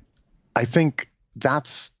 I think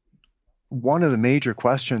that's one of the major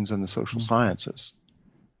questions in the social sciences,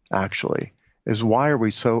 actually, is why are we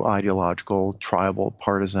so ideological, tribal,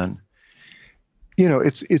 partisan? You know,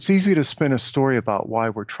 it's easy to spin a story about why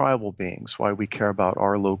we're tribal beings, why we care about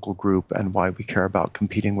our local group, and why we care about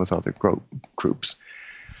competing with other groups.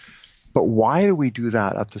 But why do we do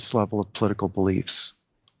that at this level of political beliefs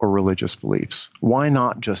or religious beliefs? Why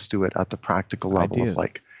not just do it at the practical level of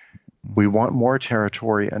like, we want more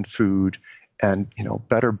territory and food and, you know,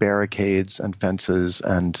 better barricades and fences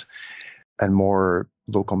and more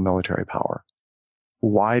local military power?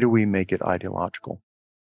 Why do we make it ideological?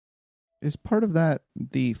 Is part of that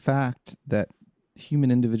the fact that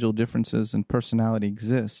human individual differences and personality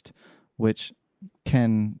exist, which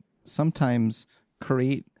can sometimes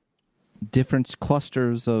create different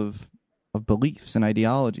clusters of beliefs and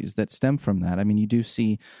ideologies that stem from that? I mean, you do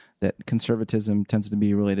see that conservatism tends to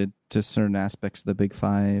be related to certain aspects of the Big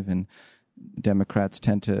Five, and Democrats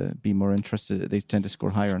tend to be more interested. They tend to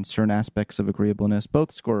score higher on certain aspects of agreeableness.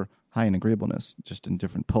 Both score high in agreeableness, just in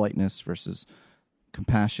different politeness versus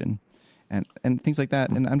compassion. And things like that.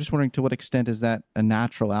 And I'm just wondering, to what extent is that a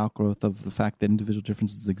natural outgrowth of the fact that individual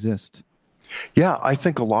differences exist? Yeah, I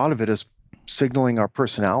think a lot of it is signaling our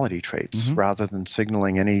personality traits rather than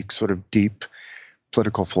signaling any sort of deep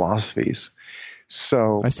political philosophies.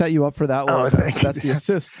 So I set you up for that one. That's the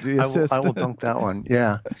assist. I will dunk that one.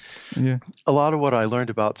 Yeah. Yeah. A lot of what I learned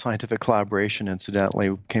about scientific collaboration,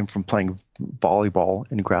 incidentally, came from playing volleyball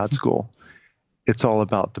in grad school. It's all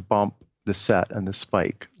about the bump, the set, and the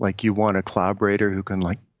spike. Like, you want a collaborator who can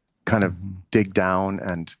like kind of dig down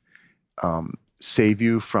and save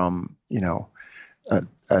you from, you know,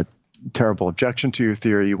 a terrible objection to your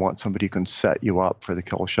theory. You want somebody who can set you up for the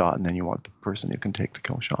kill shot, and then you want the person who can take the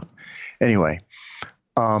kill shot. Anyway,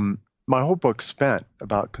 my whole book spent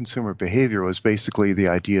about consumer behavior was basically the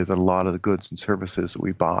idea that a lot of the goods and services that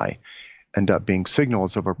we buy end up being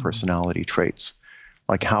signals of our personality traits.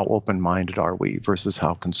 Like, how open-minded are we versus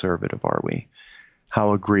how conservative are we?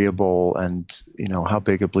 How agreeable and, you know, how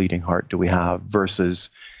big a bleeding heart do we have versus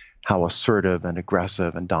how assertive and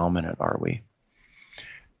aggressive and dominant are we?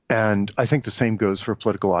 And I think the same goes for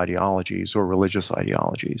political ideologies or religious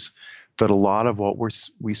ideologies, that a lot of what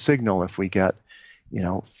we signal if we get,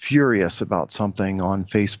 furious about something on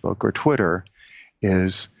Facebook or Twitter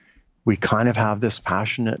is we kind of have this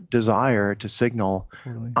passionate desire to signal,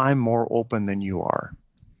 totally, I'm more open than you are,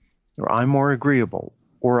 or I'm more agreeable,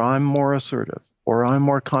 or I'm more assertive, or I'm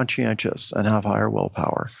more conscientious and have higher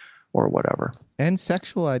willpower, or whatever. And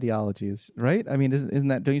sexual ideologies, right? I mean, isn't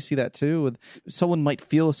that, don't you see that too? With someone might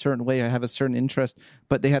feel a certain way, have a certain interest,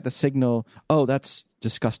 but they have to signal, oh, that's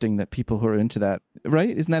disgusting that people who are into that, right?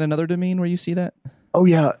 Isn't that another domain where you see that? Oh,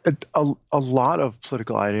 yeah. A lot of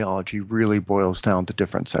political ideology really boils down to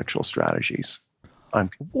different sexual strategies.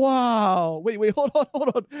 Wow. Wait, hold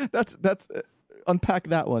on. That's unpack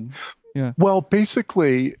that one. Yeah. Well,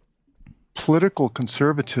 basically, political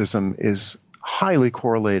conservatism is highly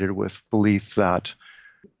correlated with belief that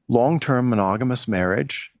long-term monogamous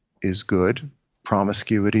marriage is good,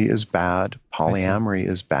 promiscuity is bad, polyamory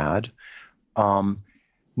is bad,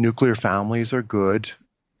 nuclear families are good,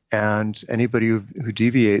 and anybody who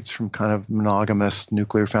deviates from kind of monogamous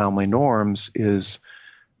nuclear family norms is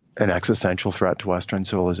an existential threat to Western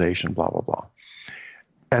civilization, blah, blah, blah.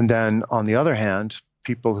 And then on the other hand,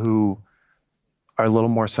 people who are a little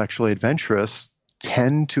more sexually adventurous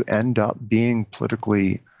tend to end up being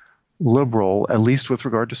politically liberal, at least with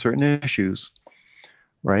regard to certain issues,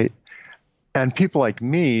 right? And people like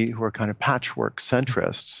me who are kind of patchwork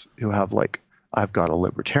centrists, who have I've got a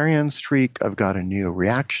libertarian streak, I've got a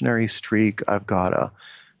neo-reactionary streak, I've got a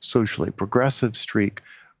socially progressive streak.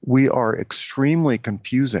 We are extremely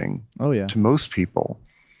confusing to most people.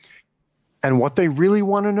 And what they really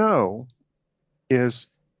want to know is,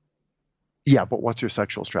 but what's your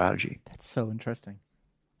sexual strategy? That's so interesting.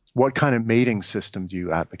 What kind of mating system do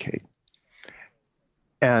you advocate?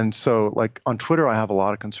 And so, on Twitter, I have a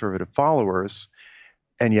lot of conservative followers,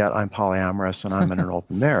 and yet I'm polyamorous and I'm in an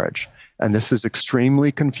open marriage. And this is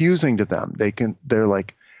extremely confusing to them. They're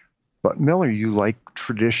like, but Miller, you like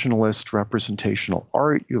traditionalist representational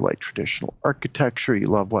art, you like traditional architecture, you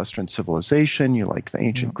love Western civilization, you like the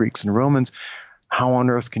ancient Greeks and Romans. How on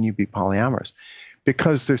earth can you be polyamorous?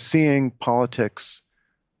 Because they're seeing politics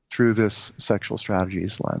through this sexual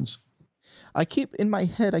strategies lens. I keep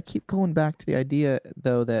going back to the idea,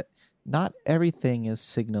 though, that not everything is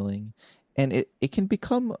signaling. And it can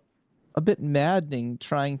become a bit maddening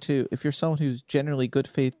trying to, if you're someone who's generally good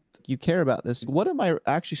faith, you care about this. What am I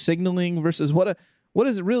actually signaling versus what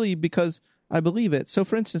is it really because I believe it? So,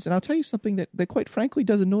 for instance, and I'll tell you something that quite frankly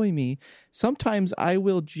does annoy me. Sometimes I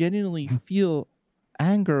will genuinely feel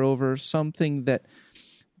anger over something that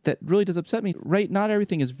really does upset me. Right? Not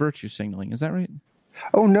everything is virtue signaling. Is that right?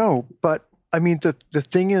 Oh, no. But I mean, the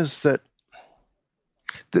thing is that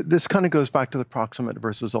this kind of goes back to the proximate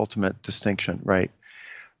versus ultimate distinction, right?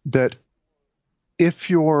 That if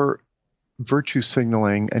you're virtue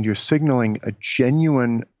signaling and you're signaling a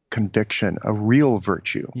genuine conviction, a real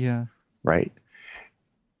virtue, right?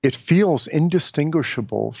 It feels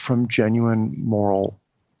indistinguishable from genuine moral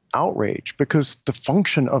outrage, because the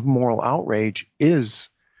function of moral outrage is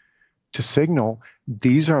to signal,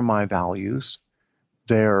 these are my values.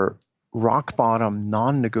 They're rock bottom,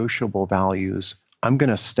 non-negotiable values. I'm going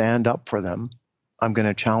to stand up for them. I'm going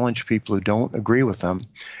to challenge people who don't agree with them.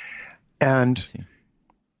 And,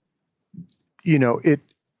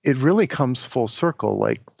 it really comes full circle.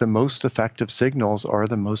 Like, the most effective signals are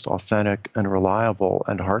the most authentic and reliable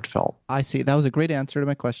and heartfelt. I see. That was a great answer to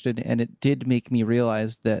my question. And it did make me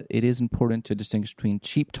realize that it is important to distinguish between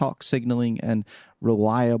cheap talk signaling and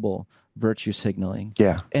reliable virtue signaling.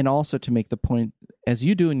 Yeah. And also to make the point, as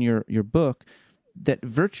you do in your book, that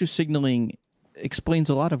virtue signaling explains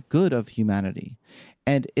a lot of good of humanity.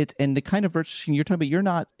 And the kind of virtue signaling you're talking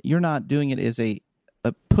about, you're not doing it as a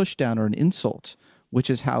push down or an insult, which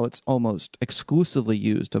is how it's almost exclusively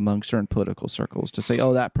used among certain political circles, to say,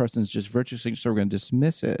 oh, that person's just virtue signaling, so we're going to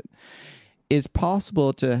dismiss it. It's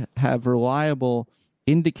possible to have reliable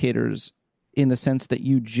indicators in the sense that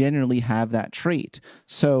you generally have that trait.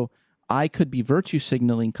 So I could be virtue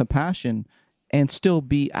signaling compassion and still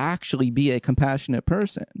be a compassionate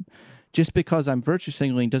person. Just because I'm virtue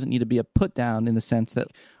signaling doesn't need to be a put down in the sense that,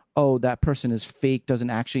 oh, that person is fake, doesn't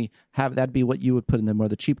actually have, that'd be what you would put in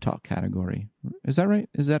the cheap talk category. Is that right?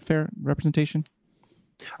 Is that fair representation?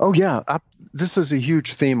 Oh, yeah. This is a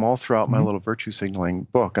huge theme all throughout my little virtue signaling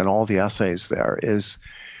book, and all the essays there is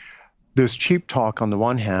there's cheap talk on the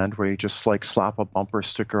one hand, where you just slap a bumper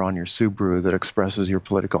sticker on your Subaru that expresses your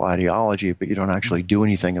political ideology, but you don't actually do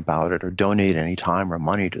anything about it or donate any time or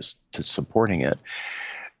money to supporting it.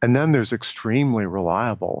 And then there's extremely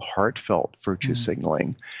reliable, heartfelt virtue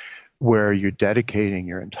signaling, where you're dedicating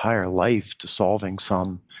your entire life to solving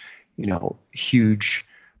some, huge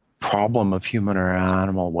problem of human or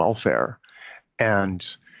animal welfare. And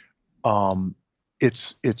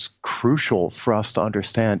it's crucial for us to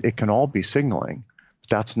understand it can all be signaling, but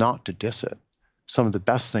that's not to diss it. Some of the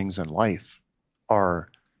best things in life are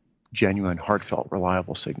genuine, heartfelt,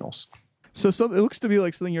 reliable signals. So it looks to me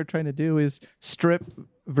like something you're trying to do is strip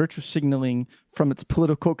virtue signaling from its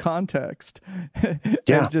political context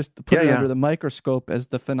and just put it under the microscope as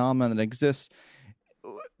the phenomenon that exists.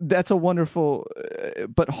 That's a wonderful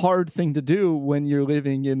but hard thing to do when you're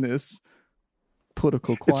living in this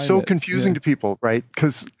political climate. It's so confusing to people, right?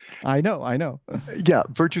 Because I know. Yeah,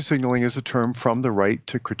 virtue signaling is a term from the right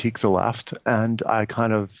to critique the left, and I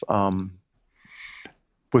kind of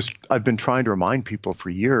I've been trying to remind people for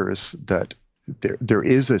years that there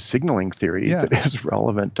is a signaling theory that is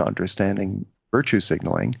relevant to understanding virtue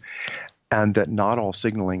signaling, and that not all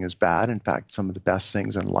signaling is bad. In fact, some of the best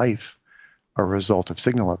things in life are a result of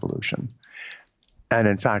signal evolution. And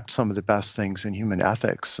in fact, some of the best things in human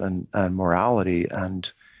ethics and morality and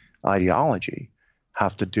ideology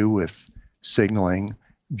have to do with signaling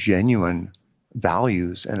genuine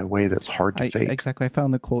values in a way that's hard to fake. Exactly. I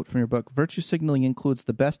found the quote from your book. Virtue signaling includes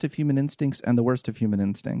the best of human instincts and the worst of human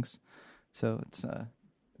instincts. So it's an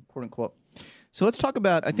important quote. So let's talk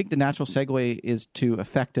about, I think the natural segue is to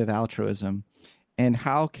effective altruism, and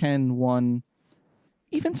how can one,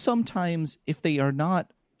 even sometimes if they are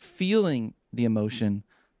not feeling the emotion,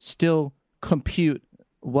 still compute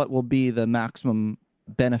what will be the maximum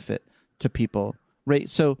benefit to people, right?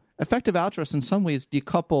 So effective altruists in some ways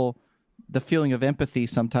decouple the feeling of empathy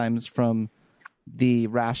sometimes from the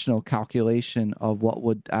rational calculation of what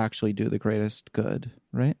would actually do the greatest good,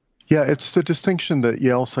 right? Yeah, it's the distinction that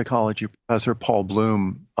Yale psychology professor Paul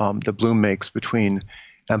Bloom, that Bloom makes between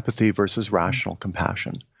empathy versus rational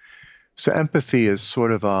compassion. So empathy is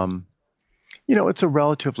sort of, it's a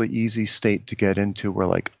relatively easy state to get into where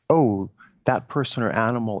like, oh, that person or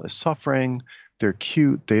animal is suffering. They're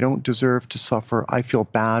cute. They don't deserve to suffer. I feel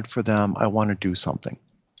bad for them. I want to do something.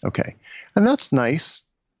 Okay. And that's nice.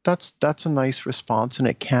 That's a nice response, and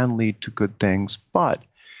it can lead to good things, but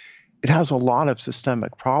it has a lot of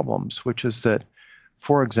systemic problems, which is that,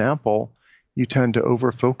 for example, you tend to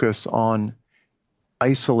over-focus on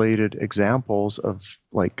isolated examples of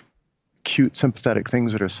like cute, sympathetic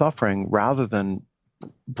things that are suffering rather than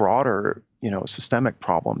broader, systemic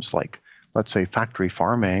problems like, let's say, factory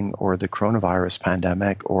farming or the coronavirus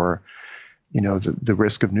pandemic or, the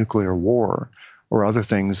risk of nuclear war or other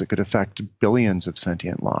things that could affect billions of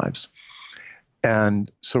sentient lives.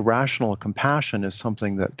 And so rational compassion is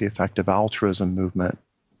something that the effective altruism movement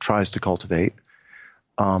tries to cultivate.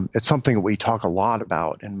 It's something that we talk a lot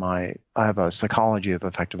about I have a psychology of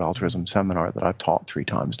effective altruism seminar that I've taught 3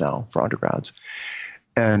 times now for undergrads.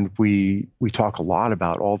 And we talk a lot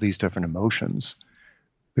about all these different emotions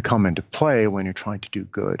that come into play when you're trying to do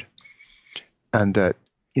good. And that,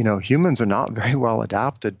 humans are not very well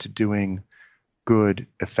adapted to doing good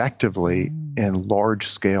effectively in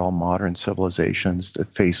large-scale modern civilizations that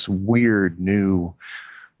face weird new,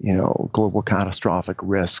 global catastrophic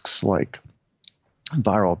risks like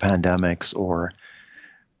viral pandemics or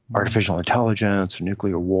artificial intelligence or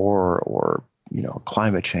nuclear war or,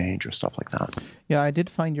 climate change or stuff like that. Yeah, I did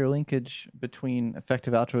find your linkage between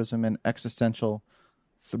effective altruism and existential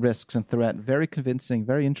risks and threat very convincing,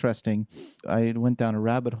 very interesting. I went down a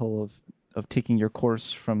rabbit hole of taking your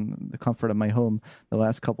course from the comfort of my home the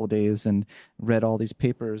last couple of days and read all these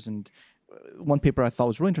papers. And one paper I thought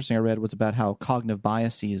was really interesting I read was about how cognitive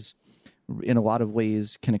biases in a lot of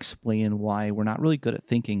ways can explain why we're not really good at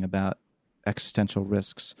thinking about existential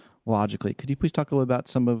risks logically. Could you please talk a little about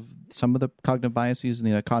some of the cognitive biases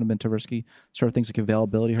and the Kahneman-Tversky sort of things like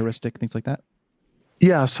availability heuristic, things like that?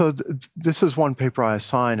 Yeah, so this is one paper I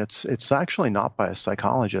assign. It's actually not by a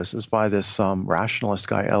psychologist. It's by this rationalist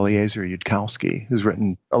guy, Eliezer Yudkowsky, who's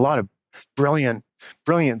written a lot of brilliant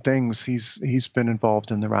things. He's been involved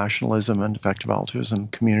in the rationalism and effective altruism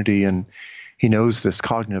community, and he knows this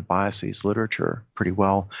cognitive biases literature pretty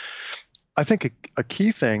well. I think a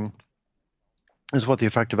key thing is what the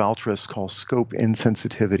effective altruists call scope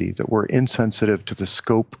insensitivity, that we're insensitive to the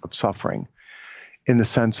scope of suffering in the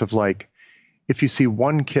sense of like, if you see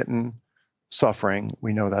one kitten suffering,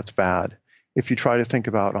 we know that's bad. If you try to think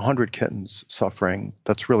about 100 kittens suffering,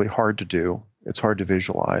 that's really hard to do. It's hard to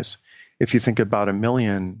visualize. If you think about 1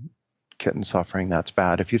 million kittens suffering, that's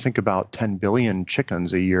bad. If you think about 10 billion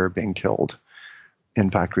chickens a year being killed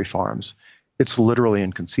in factory farms, it's literally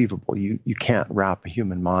inconceivable. You can't wrap a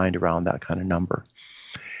human mind around that kind of number.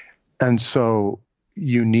 And so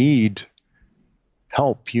you need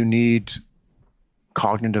help. You need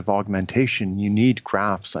cognitive augmentation. You need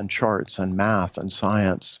graphs and charts and math and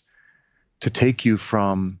science to take you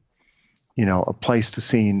from, a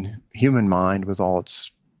Pleistocene human mind with all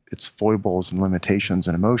its foibles and limitations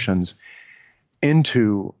and emotions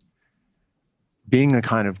into being a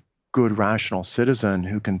kind of good, rational citizen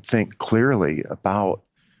who can think clearly about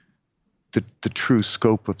the true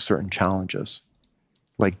scope of certain challenges,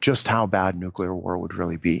 like just how bad nuclear war would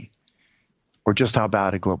really be, or just how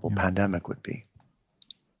bad a global pandemic would be.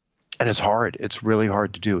 And it's hard. It's really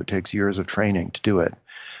hard to do. It takes years of training to do it.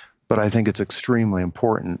 But I think it's extremely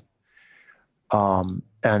important.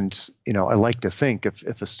 I like to think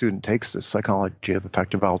if a student takes this psychology of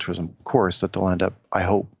effective altruism course, that they'll end up, I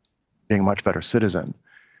hope, being a much better citizen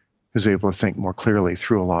who's able to think more clearly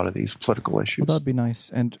through a lot of these political issues. Well, that'd be nice.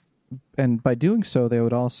 And by doing so, they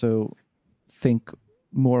would also think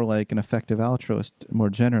more like an effective altruist more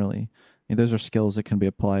generally. Those are skills that can be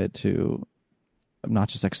applied to not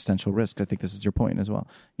just existential risk. I think this is your point as well.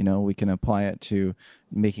 We can apply it to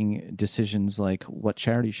making decisions like what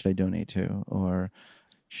charity should I donate to, or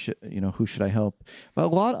who should I help? But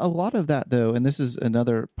a lot of that, though, and this is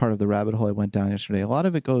another part of the rabbit hole I went down yesterday, a lot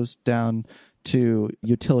of it goes down to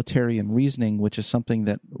utilitarian reasoning, which is something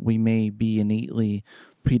that we may be innately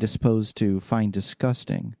predisposed to find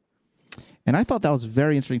disgusting. And I thought that was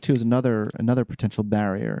very interesting too. Is another potential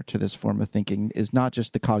barrier to this form of thinking is not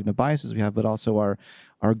just the cognitive biases we have, but also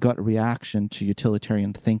our gut reaction to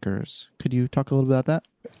utilitarian thinkers. Could you talk a little bit about that?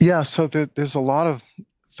 Yeah. So there's a lot of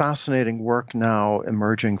fascinating work now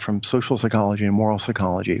emerging from social psychology and moral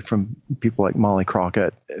psychology from people like Molly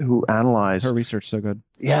Crockett, who analyze her research. So good.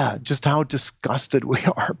 Yeah, just how disgusted we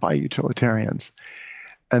are by utilitarians,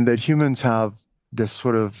 and that humans have this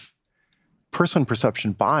sort of person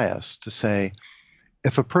perception bias to say,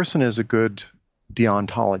 if a person is a good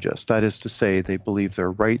deontologist, that is to say, they believe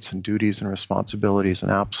their rights and duties and responsibilities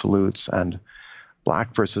and absolutes and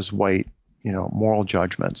black versus white, moral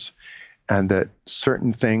judgments, and that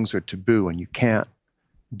certain things are taboo and you can't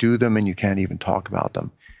do them and you can't even talk about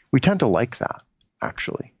them. We tend to like that,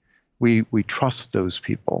 actually. We trust those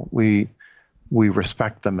people. We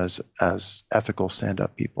respect them as ethical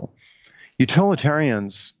stand-up people.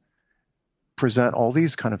 Utilitarians present all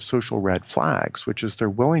these kind of social red flags, which is they're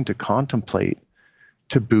willing to contemplate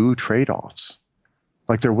taboo trade-offs.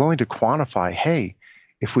 Like they're willing to quantify, hey,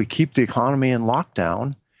 if we keep the economy in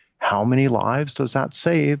lockdown, how many lives does that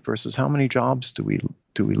save versus how many jobs do we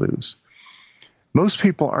lose? Most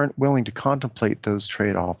people aren't willing to contemplate those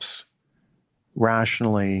trade-offs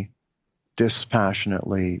rationally,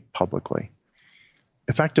 dispassionately, publicly.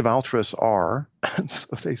 Effective altruists are, and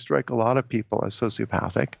so they strike a lot of people as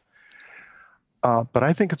sociopathic. But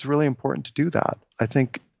I think it's really important to do that. I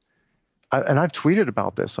think, and I've tweeted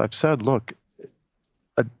about this. I've said, look,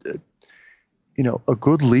 a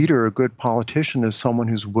good leader, a good politician is someone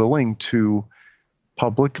who's willing to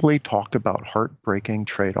publicly talk about heartbreaking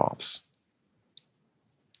trade-offs.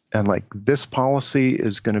 And like, this policy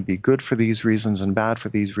is going to be good for these reasons and bad for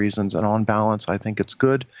these reasons. And on balance, I think it's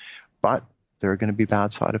good, but there are going to be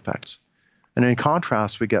bad side effects. And in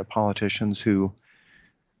contrast, we get politicians who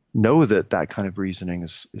know that kind of reasoning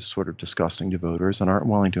is sort of disgusting to voters and aren't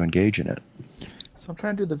willing to engage in it. So I'm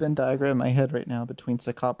trying to do the Venn diagram in my head right now between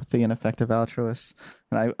psychopathy and effective altruists,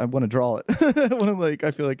 and I want to draw it.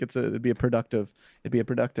 I feel like it'd be a productive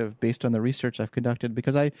based on the research I've conducted,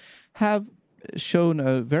 because I have shown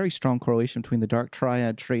a very strong correlation between the dark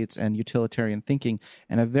triad traits and utilitarian thinking,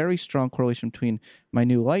 and a very strong correlation between my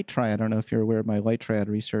new light triad. I don't know if you're aware of my light triad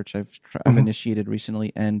research I've initiated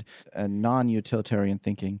recently, and a non-utilitarian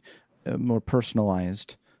thinking, more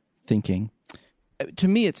personalized thinking. To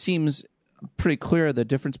me, it seems pretty clear the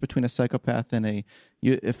difference between a psychopath and a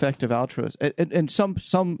effective altruist. And some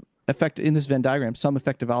effect in this Venn diagram, some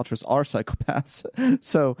effective altruists are psychopaths,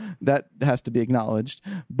 so that has to be acknowledged.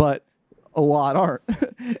 But a lot aren't.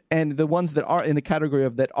 And the ones that are in the category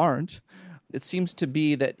of that aren't, it seems to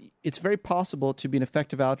be that it's very possible to be an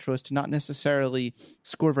effective altruist, to not necessarily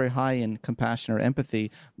score very high in compassion or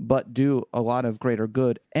empathy, but do a lot of greater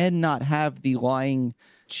good and not have the lying,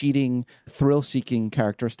 cheating, thrill-seeking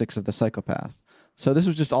characteristics of the psychopath. So this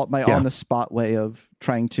was just my on-the-spot way of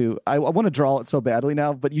trying to... I want to draw it so badly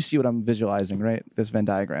now, but you see what I'm visualizing, right? This Venn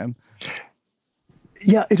diagram.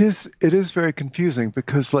 Yeah, it is very confusing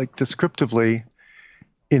because, like, descriptively,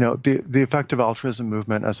 the effective altruism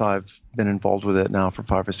movement, as I've been involved with it now for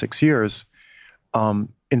 5 or 6 years,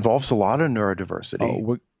 involves a lot of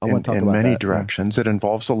neurodiversity in many directions. It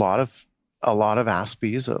involves a lot of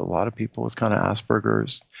Aspies, a lot of people with kind of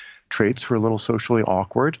Asperger's traits who are a little socially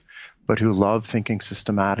awkward, but who love thinking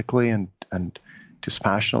systematically and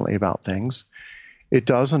dispassionately about things. It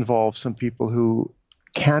does involve some people who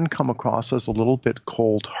can come across as a little bit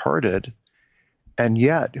cold-hearted, and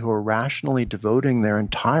yet who are rationally devoting their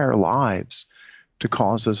entire lives to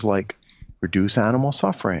causes like reduce animal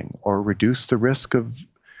suffering or reduce the risk of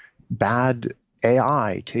bad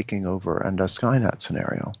AI taking over and a Skynet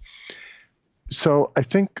scenario. So I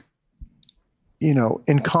think,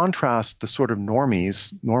 in contrast, the sort of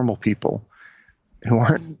normies, normal people who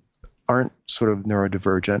aren't sort of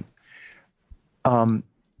neurodivergent,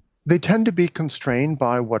 they tend to be constrained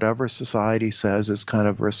by whatever society says is kind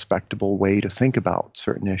of a respectable way to think about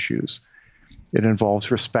certain issues. It involves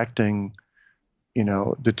respecting,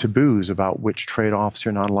 the taboos about which trade-offs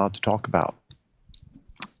you're not allowed to talk about.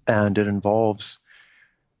 And it involves,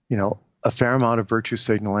 a fair amount of virtue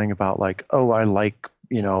signaling about like, oh, I like,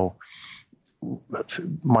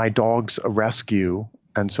 my dog's a rescue,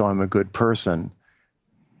 and so I'm a good person.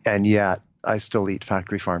 And yet I still eat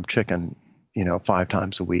factory farm chicken 5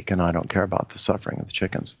 times a week, and I don't care about the suffering of the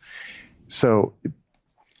chickens. So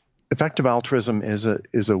effective altruism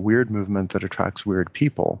is a weird movement that attracts weird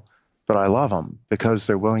people, but I love them because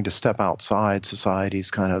they're willing to step outside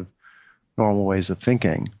society's kind of normal ways of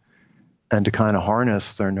thinking and to kind of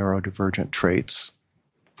harness their neurodivergent traits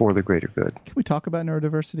for the greater good. Can we talk about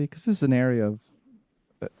neurodiversity? Because this is an area of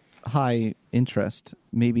high interest,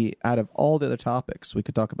 maybe out of all the other topics we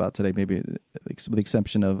could talk about today, maybe with the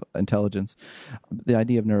exception of intelligence, the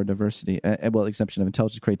idea of neurodiversity, the exception of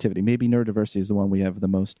intelligence, creativity, maybe neurodiversity is the one we have the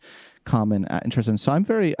most common interest in. So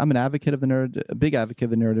I'm an advocate of a big advocate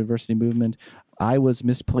of the neurodiversity movement. I was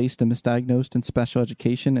misplaced and misdiagnosed in special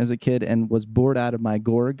education as a kid and was bored out of my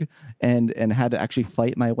gorg and had to actually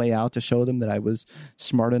fight my way out to show them that I was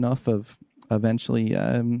smart enough of eventually,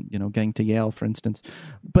 getting to Yale, for instance.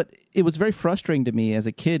 But it was very frustrating to me as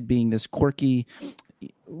a kid being this quirky.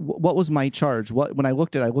 What was my charge? When I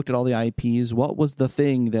looked at all the IEPs, what was the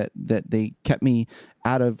thing that they kept me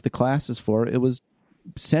out of the classes for? It was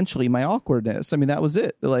essentially my awkwardness. I mean, that was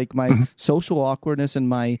it. Like my social awkwardness and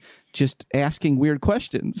my just asking weird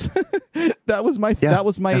questions. That's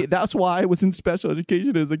why I was in special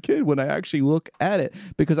education as a kid when I actually look at it,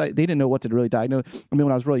 because they didn't know what to really diagnose. I mean,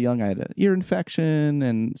 when I was really young, I had an ear infection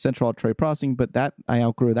and central auditory processing, but that I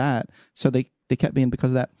outgrew that. So they kept me in because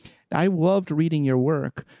of that. I loved reading your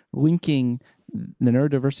work, linking the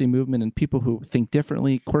neurodiversity movement and people who think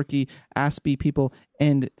differently, quirky, Aspie people,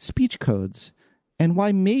 and speech codes. And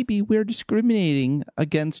why maybe we're discriminating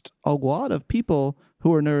against a lot of people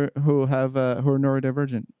who are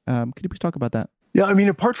neurodivergent. Could you please talk about that? Yeah, I mean,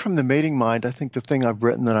 apart from the mating mind, I think the thing I've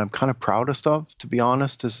written that I'm kind of proudest of, to be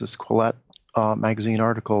honest, is this Quillette magazine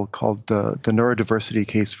article called the Neurodiversity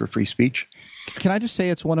Case for Free Speech. Can I just say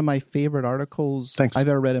it's one of my favorite articles I've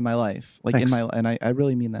ever read in my life. And I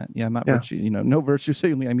really mean that. Yeah, I'm not virtue, no virtue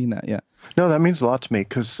signaling. I mean that. Yeah. No, that means a lot to me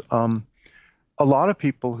because a lot of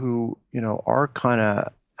people who, are kind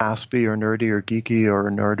of Aspie or nerdy or geeky or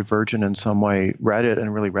neurodivergent in some way read it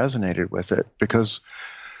and really resonated with it, because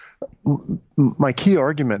my key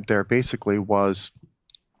argument there basically was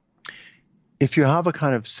if you have a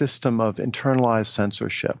kind of system of internalized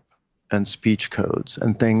censorship and speech codes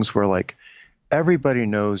and things where like everybody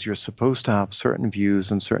knows you're supposed to have certain views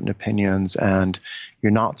and certain opinions and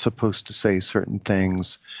you're not supposed to say certain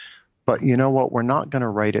things, but you know what, we're not going to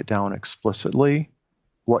write it down explicitly,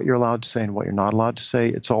 what you're allowed to say and what you're not allowed to say.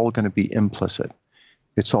 It's all going to be implicit.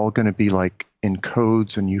 It's all going to be like in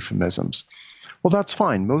codes and euphemisms. Well, that's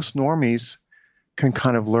fine. Most normies can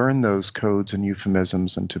kind of learn those codes and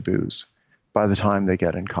euphemisms and taboos by the time they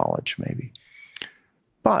get in college, maybe.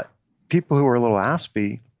 But people who are a little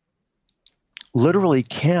Aspie literally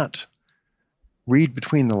can't read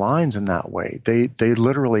between the lines in that way. They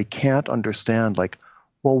literally can't understand, like,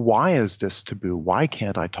 well, why is this taboo? Why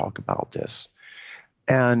can't I talk about this?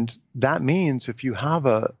 And that means if you have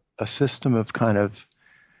a system of kind of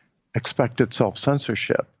expected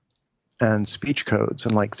self-censorship and speech codes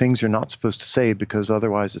and like things you're not supposed to say because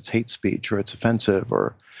otherwise it's hate speech or it's offensive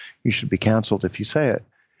or you should be canceled if you say it,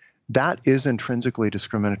 that is intrinsically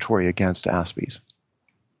discriminatory against Aspies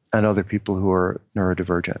and other people who are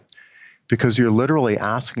neurodivergent, because you're literally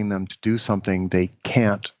asking them to do something they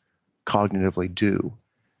can't cognitively do,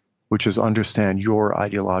 which is understand your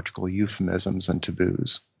ideological euphemisms and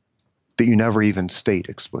taboos that you never even state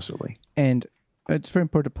explicitly. And it's very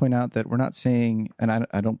important to point out that we're not saying, and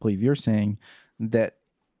I don't believe you're saying, that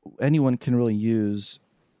anyone can really use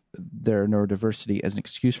their neurodiversity as an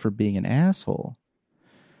excuse for being an asshole.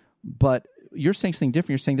 But you're saying something different.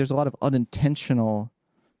 You're saying there's a lot of unintentional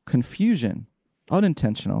confusion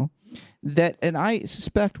unintentional. That, and I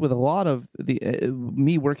suspect with a lot of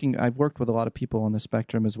I've worked with a lot of people on the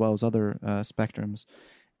spectrum as well as other spectrums,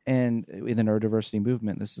 and in the neurodiversity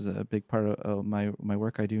movement, this is a big part of my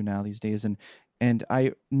work I do now these days, and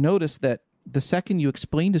I noticed that the second you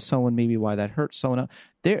explain to someone maybe why that hurts someone,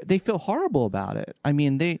 they feel horrible about it. I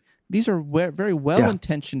mean, these are very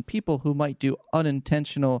well-intentioned people who might do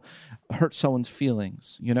unintentional hurt someone's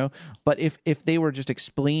feelings, But if they were just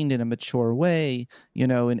explained in a mature way,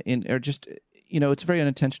 or just, it's very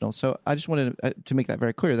unintentional. So I just wanted to make that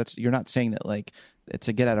very clear. You're not saying that like it's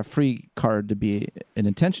a get out of free card to be an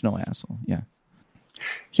intentional asshole. Yeah.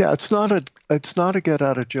 Yeah, it's not a get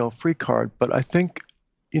out of jail free card, but I think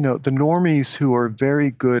the normies who are very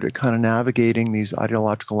good at kind of navigating these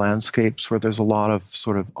ideological landscapes where there's a lot of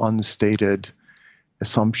sort of unstated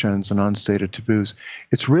assumptions and unstated taboos,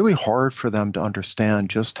 it's really hard for them to understand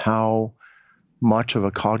just how much of a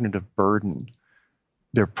cognitive burden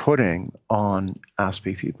they're putting on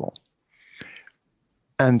Aspie people.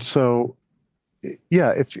 And so,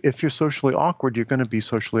 yeah, if you're socially awkward, you're going to be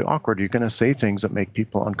socially awkward. You're going to say things that make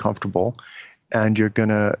people uncomfortable. And you're going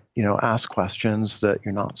to, ask questions that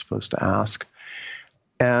you're not supposed to ask.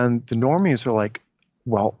 And the normies are like,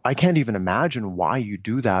 well, I can't even imagine why you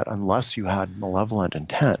do that unless you had malevolent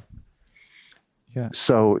intent. Yeah.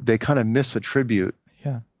 So they kind of misattribute,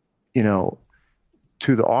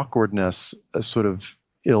 to the awkwardness a sort of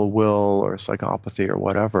ill will or psychopathy or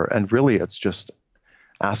whatever. And really it's just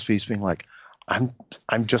Aspies being like, I'm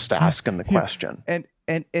just asking the question.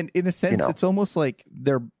 And in a sense, it's almost like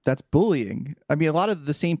that's bullying. I mean, a lot of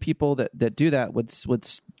the same people that do that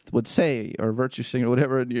would say, or virtue signaling, or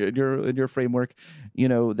whatever in your framework,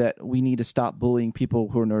 that we need to stop bullying people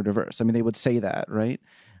who are neurodiverse. I mean, they would say that, right?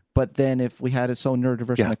 But then if we had someone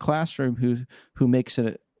neurodiverse in the classroom who makes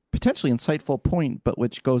a potentially insightful point, but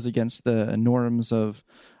which goes against the norms of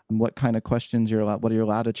what kind of questions you're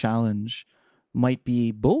allowed to challenge, might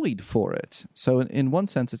be bullied for it. So in one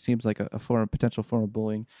sense, it seems like a potential form of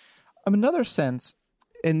bullying. Another sense,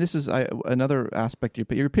 and this is another aspect,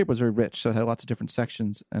 your paper was very rich, so it had lots of different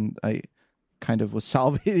sections, and I kind of was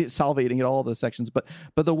salvating at all the sections. But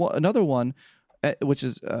another one, which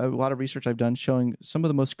is a lot of research I've done showing some of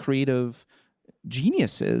the most creative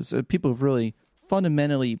geniuses, people who've really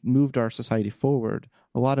fundamentally moved our society forward,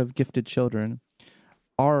 a lot of gifted children,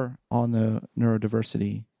 are on the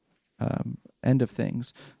neurodiversity end of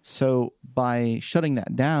things. So by shutting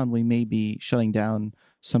that down, we may be shutting down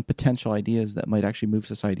some potential ideas that might actually move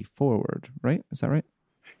society forward, right? Is that right?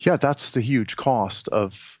 Yeah, that's the huge cost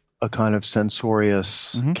of a kind of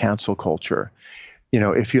censorious cancel culture.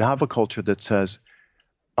 If you have a culture that says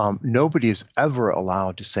nobody is ever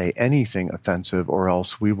allowed to say anything offensive, or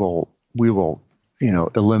else we will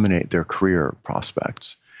eliminate their career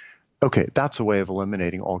prospects. Okay, that's a way of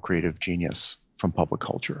eliminating all creative genius from public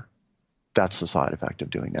culture. That's the side effect of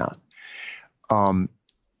doing that.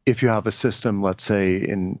 If you have a system, let's say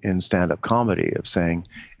in stand-up comedy, of saying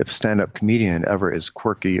if a stand-up comedian ever is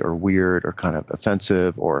quirky or weird or kind of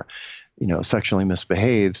offensive or sexually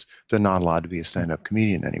misbehaves, they're not allowed to be a stand-up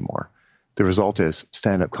comedian anymore. The result is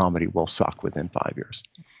stand-up comedy will suck within 5 years.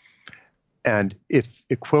 And if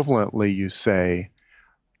equivalently you say,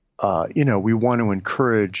 we want to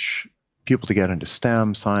encourage people to get into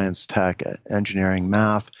STEM, science, tech, engineering,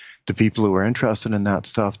 math, the people who are interested in that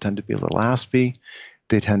stuff tend to be a little Aspie.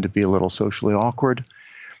 They tend to be a little socially awkward.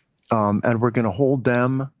 And we're going to hold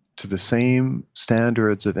them to the same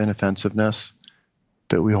standards of inoffensiveness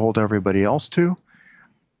that we hold everybody else to.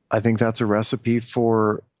 I think that's a recipe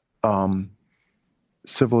for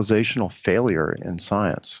civilizational failure in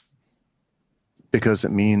science, because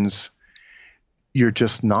it means you're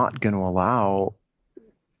just not going to allow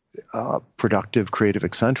productive, creative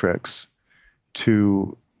eccentrics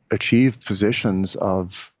to achieve positions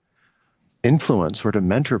of influence or to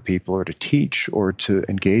mentor people or to teach or to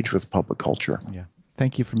engage with public culture. Yeah.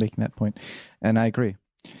 Thank you for making that point. And I agree.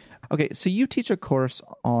 Okay. So you teach a course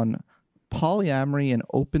on polyamory and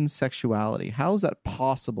open sexuality. How is that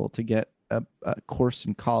possible to get a course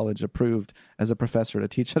in college approved as a professor to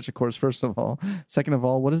teach such a course, first of all? Second of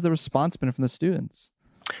all, what has the response been from the students?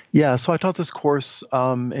 Yeah, so I taught this course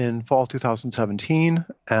in fall 2017,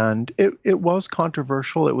 and it was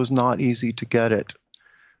controversial. It was not easy to get it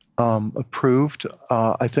approved.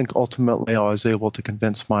 I think ultimately I was able to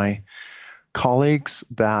convince my colleagues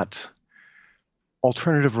that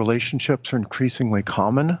alternative relationships are increasingly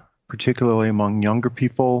common, particularly among younger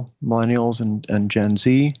people, millennials and Gen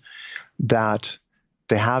Z, that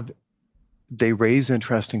they raise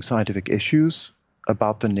interesting scientific issues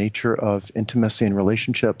about the nature of intimacy and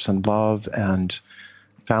relationships and love and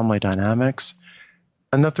family dynamics.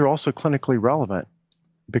 and that they're also clinically relevant,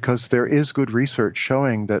 because there is good research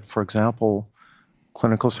showing that, for example,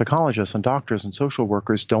 clinical psychologists and doctors and social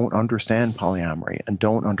workers don't understand polyamory and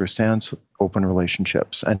don't understand open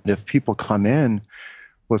relationships. And if people come in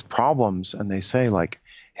with problems and they say, like,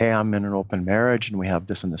 hey, I'm in an open marriage and we have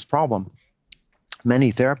this and this problem,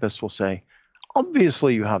 many therapists will say,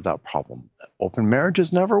 obviously you have that problem. Open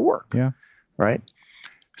marriages never work. Yeah. Right?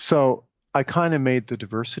 So I kind of made the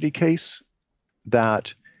diversity case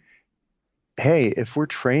that, hey, if we're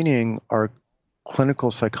training our clinical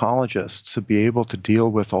psychologists to be able to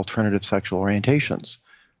deal with alternative sexual orientations,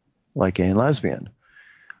 like gay and lesbian,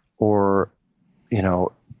 or,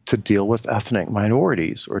 to deal with ethnic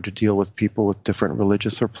minorities, or to deal with people with different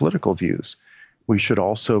religious or political views, we should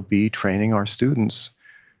also be training our students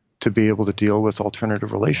to be able to deal with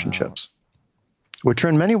alternative relationships, which are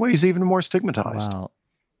in many ways even more stigmatized,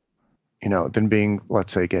 than being,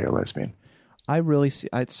 let's say, gay or lesbian. I really see,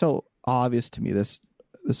 it's so obvious to me, this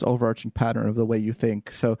overarching pattern of the way you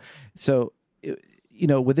think. So,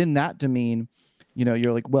 within that domain,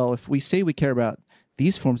 you're like, well, if we say we care about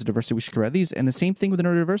these forms of diversity, we should care about these. And the same thing with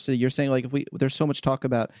neurodiversity. You're saying, like, there's so much talk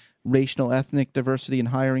about racial, ethnic diversity and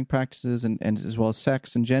hiring practices, and as well as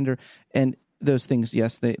sex and gender, and those things,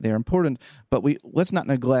 yes, they're important, but let's not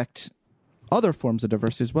neglect other forms of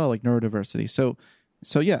diversity as well, like neurodiversity.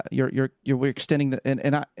 So yeah, we're extending the,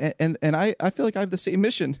 and I feel like I have the same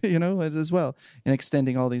mission, as well, in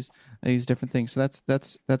extending all these different things. So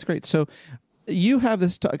that's great. So you have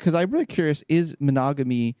this, because I'm really curious, is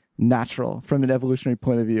monogamy natural from an evolutionary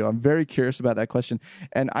point of view? I'm very curious about that question.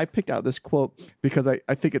 And I picked out this quote because I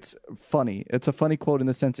think it's funny. It's a funny quote in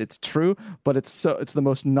the sense it's true, but it's the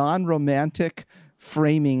most non-romantic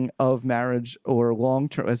framing of marriage, or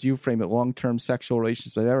long-term, as you frame it, long-term sexual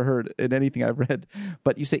relationships I've ever heard in anything I've read.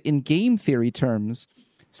 But you say, in game theory terms,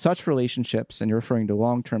 such relationships, and you're referring to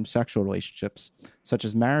long-term sexual relationships, such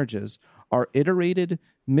as marriages, are iterated,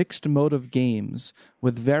 mixed motive games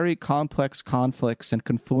with very complex conflicts and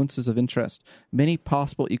confluences of interest, many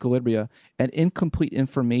possible equilibria, and incomplete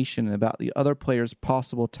information about the other player's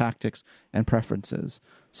possible tactics and preferences.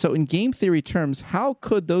 So in game theory terms, how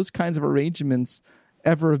could those kinds of arrangements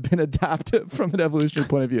ever have been adaptive from an evolutionary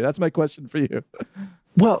point of view? That's my question for you.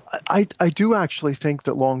 Well, I do actually think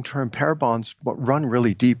that long-term pair bonds run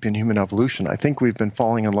really deep in human evolution. I think we've been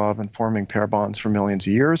falling in love and forming pair bonds for millions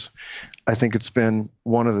of years. I think it's been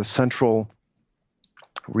one of the central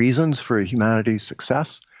reasons for humanity's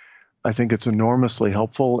success. I think it's enormously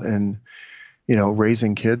helpful in,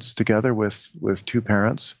 raising kids together with two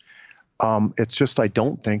parents. It's just, I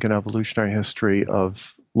don't think an evolutionary history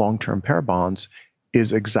of long-term pair bonds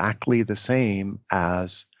is exactly the same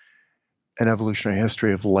as an evolutionary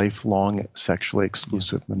history of lifelong sexually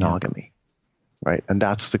exclusive monogamy, right? And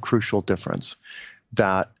that's the crucial difference.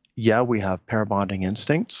 That, we have pair bonding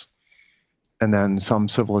instincts, and then some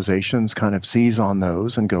civilizations kind of seize on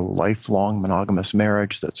those and go, lifelong monogamous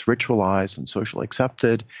marriage that's ritualized and socially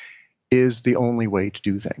accepted is the only way to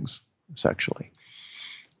do things sexually.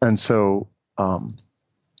 And so,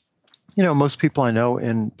 most people I know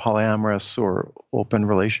in polyamorous or open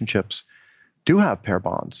relationships do have pair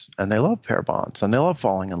bonds, and they love pair bonds, and they love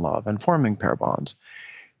falling in love and forming pair bonds.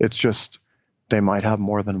 It's just, they might have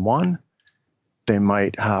more than one. They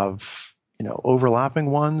might have,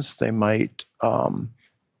 overlapping ones. They might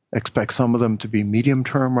expect some of them to be medium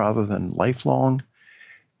term rather than lifelong.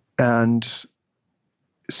 And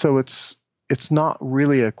so it's not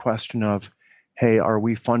really a question of, hey, are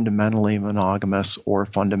we fundamentally monogamous or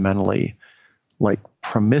fundamentally like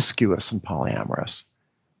promiscuous and polyamorous?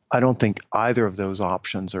 I don't think either of those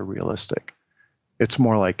options are realistic. It's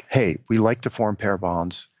more like, hey, we like to form pair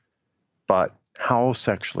bonds, but how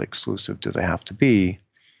sexually exclusive do they have to be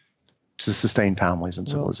to sustain families and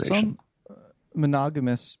civilization? Some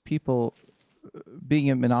monogamous people, being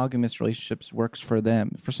in monogamous relationships works for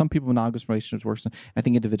them. For some people, monogamous relationships works. I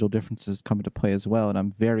think individual differences come into play as well. And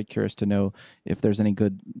I'm very curious to know if there's any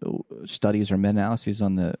good studies or meta-analyses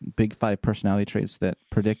on the big 5 personality traits that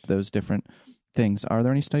predict those different things. Are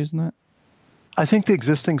there any studies on that? I think the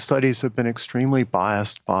existing studies have been extremely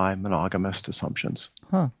biased by monogamist assumptions.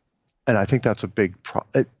 Huh. And I think that's a big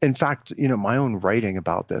in fact, my own writing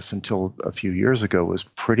about this until a few years ago was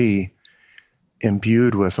pretty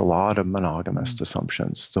imbued with a lot of monogamist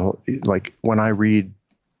assumptions. So, like, when I read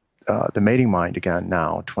The Mating Mind again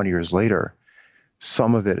now, 20 years later,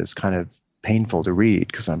 some of it is kind of painful to read,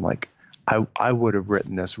 because I'm like, I would have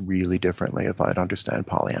written this really differently if I'd understand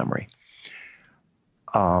polyamory.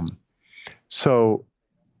 So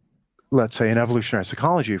let's say in evolutionary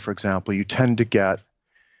psychology, for example, you tend to get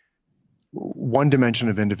one dimension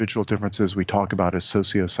of individual differences we talk about is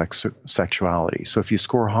sociosexuality. So if you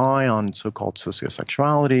score high on so-called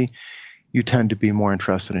sociosexuality, you tend to be more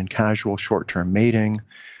interested in casual, short-term mating,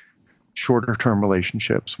 shorter-term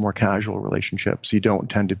relationships, more casual relationships. You don't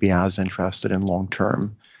tend to be as interested in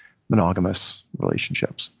long-term monogamous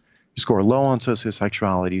relationships. You score low on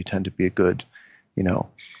sociosexuality, you tend to be a good,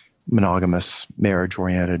 monogamous,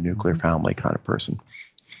 marriage-oriented, nuclear family kind of person.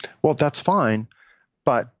 Well, that's fine,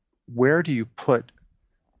 but where do you put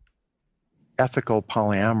ethical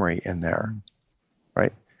polyamory in there,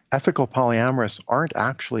 right? Ethical polyamorists aren't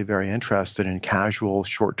actually very interested in casual,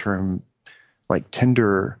 short-term, like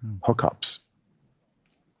Tinder hookups.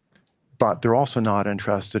 But they're also not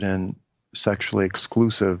interested in sexually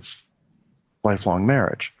exclusive lifelong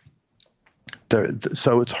marriage.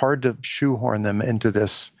 So it's hard to shoehorn them into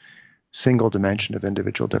this single dimension of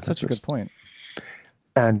individual differences. That's such a good point.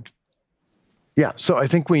 And yeah, so I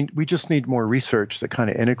think we just need more research that kind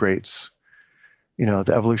of integrates,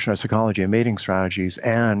 the evolutionary psychology and mating strategies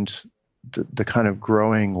and the kind of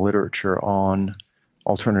growing literature on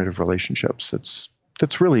alternative relationships.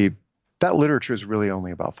 That literature is really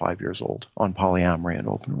only about 5 years old on polyamory and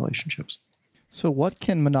open relationships. So what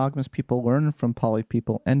can monogamous people learn from poly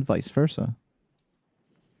people and vice versa?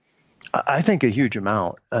 I think a huge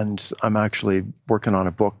amount, and I'm actually working on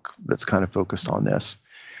a book that's kind of focused on this.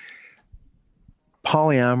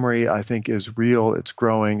 Polyamory, I think, is real. It's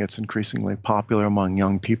growing. It's increasingly popular among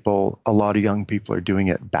young people. A lot of young people are doing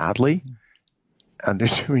it badly, and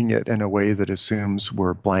they're doing it in a way that assumes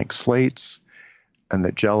we're blank slates, and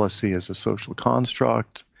that jealousy is a social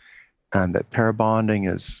construct, and that pair bonding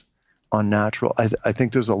is unnatural. I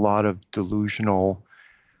think there's a lot of delusional,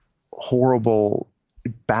 horrible,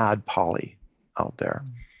 bad poly out there.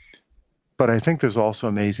 But I think there's also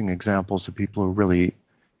amazing examples of people who are really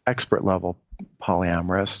expert level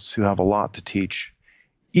polyamorists who have a lot to teach,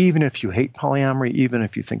 even if you hate polyamory, even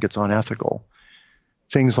if you think it's unethical.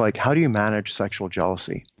 Things like, how do you manage sexual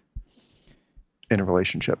jealousy in a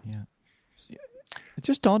relationship? Yeah. It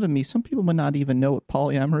just dawned on me, some people might not even know what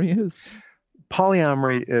polyamory is.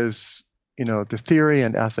 Polyamory is, the theory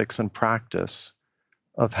and ethics and practice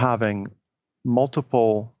of having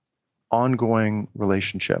multiple ongoing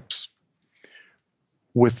relationships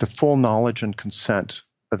with the full knowledge and consent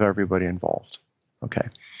of everybody involved. Okay.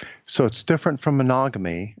 So it's different from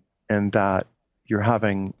monogamy in that you're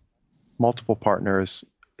having multiple partners.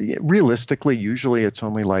 Realistically, usually it's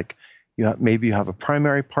only like maybe you have a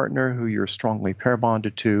primary partner who you're strongly pair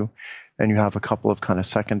bonded to, and you have a couple of kind of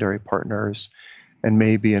secondary partners, and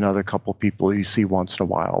maybe another couple people you see once in a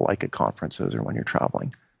while, like at conferences or when you're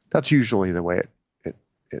traveling. That's usually the way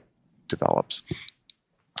it develops.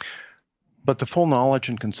 But the full knowledge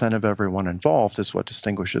and consent of everyone involved is what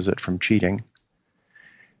distinguishes it from cheating.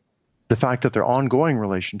 The fact that they're ongoing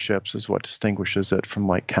relationships is what distinguishes it from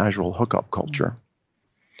like casual hookup culture.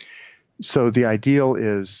 So the ideal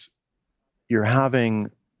is you're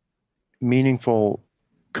having meaningful,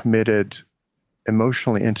 committed,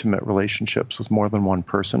 emotionally intimate relationships with more than one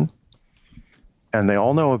person, and they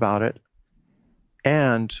all know about it.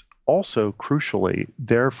 And also, crucially,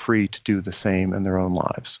 they're free to do the same in their own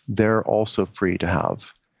lives. They're also free to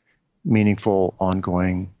have meaningful,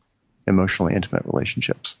 ongoing, emotionally intimate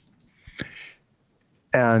relationships.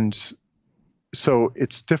 And so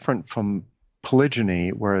it's different from polygyny,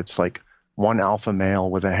 where it's like one alpha male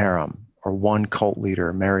with a harem, or one cult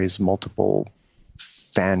leader marries multiple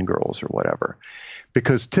fangirls or whatever.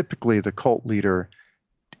 Because typically the cult leader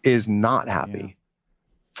is not happy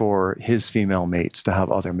for his female mates to have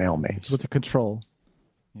other male mates. So it's a control.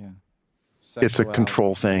 Yeah. It's a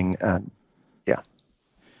control thing, and yeah.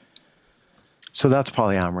 So that's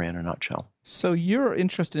polyamory in a nutshell. So you're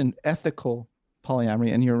interested in ethical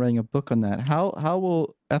polyamory, and you're writing a book on that. How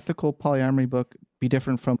will ethical polyamory book be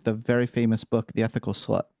different from the very famous book, The Ethical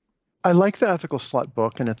Slut? I like the Ethical Slut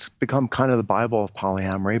book, and it's become kind of the Bible of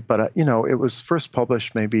polyamory. But, it was first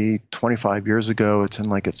published maybe 25 years ago. It's in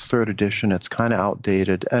like its third edition. It's kind of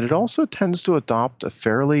outdated. And it also tends to adopt a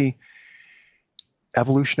fairly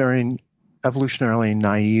evolutionarily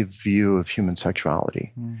naive view of human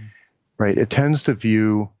sexuality, right? It tends to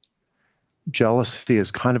view jealousy as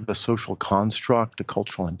kind of a social construct, a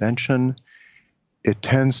cultural invention. It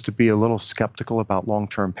tends to be a little skeptical about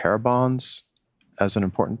long-term pair bonds as an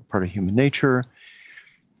important part of human nature.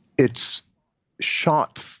 It's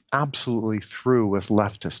shot absolutely through with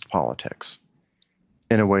leftist politics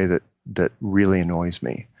in a way that really annoys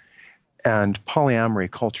me. And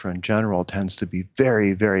polyamory culture in general tends to be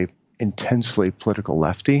very, very intensely political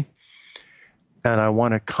lefty. And I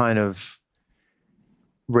want to kind of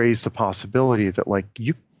raise the possibility that like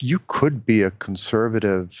you you could be a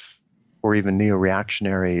conservative or even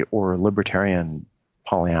neo-reactionary or libertarian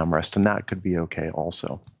polyamorist, and that could be okay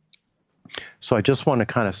also. So I just want to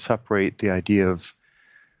kind of separate the idea of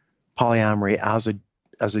polyamory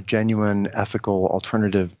as a genuine, ethical,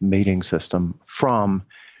 alternative mating system from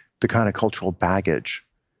the kind of cultural baggage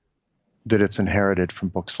that it's inherited from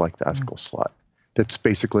books like The Ethical Slut. That's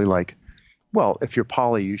basically like, well, if you're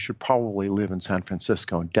poly, you should probably live in San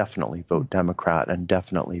Francisco and definitely vote Democrat and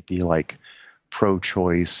definitely be like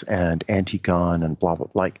pro-choice and anti-gun and blah, blah,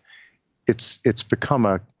 blah. Like it's become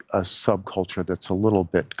a subculture that's a little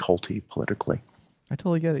bit culty politically. I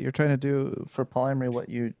totally get it. You're trying to do for polyamory what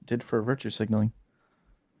you did for virtue signaling.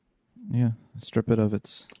 Yeah, strip it of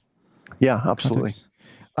its absolutely. context.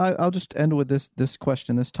 I'll just end with this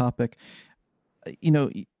question, this topic. You know,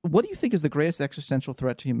 what do you think is the greatest existential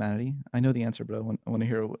threat to humanity? I know the answer, but I want to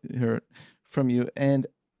hear it from you. And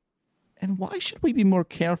why should we be more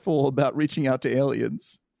careful about reaching out to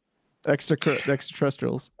aliens,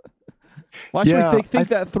 extraterrestrials? Why should we think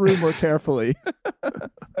that through more carefully?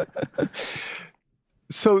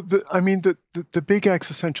 So, the big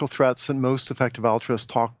existential threats that most effective altruists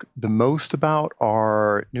talk the most about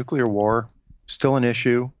are nuclear war, still an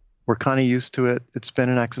issue. We're kind of used to it. It's been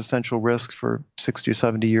an existential risk for 60 or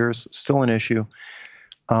 70 years, still an issue.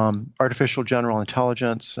 Artificial general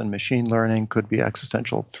intelligence and machine learning could be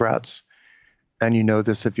existential threats. And you know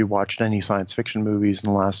this if you watched any science fiction movies in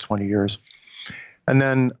the last 20 years. And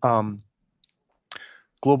then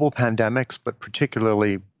global pandemics, but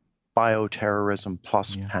particularly bioterrorism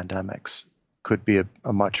plus pandemics could be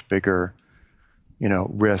a much bigger,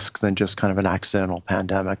 risk than just kind of an accidental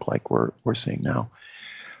pandemic like we're seeing now.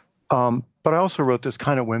 But I also wrote this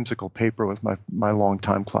kind of whimsical paper with my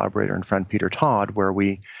longtime collaborator and friend Peter Todd, where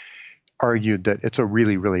we argued that it's a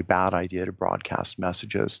really, really bad idea to broadcast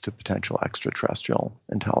messages to potential extraterrestrial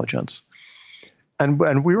intelligence.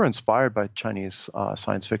 And we were inspired by a Chinese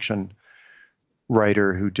science fiction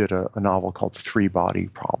writer who did a novel called The Three-Body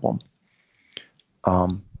Problem.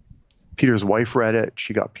 Peter's wife read it.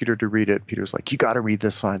 She got Peter to read it. Peter's like, you got to read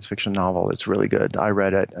this science fiction novel. It's really good. I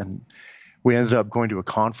read it. And we ended up going to a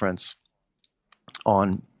conference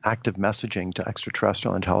on active messaging to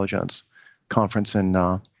extraterrestrial intelligence, conference in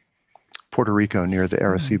Puerto Rico near the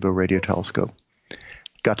Arecibo radio telescope.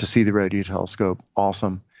 Got to see the radio telescope.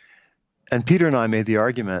 Awesome. And Peter and I made the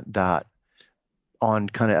argument that on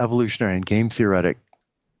kind of evolutionary and game theoretic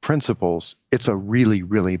principles, it's a really,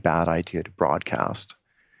 really bad idea to broadcast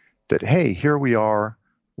that, hey, here we are,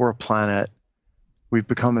 we're a planet, we've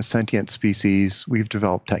become a sentient species, we've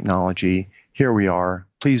developed technology, here we are,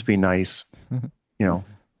 please be nice,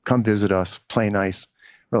 come visit us, play nice.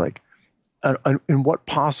 We're like, in what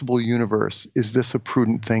possible universe is this a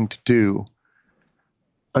prudent thing to do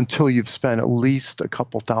until you've spent at least a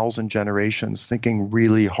couple thousand generations thinking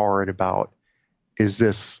really hard about, is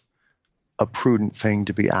this a prudent thing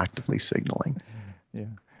to be actively signaling? Yeah.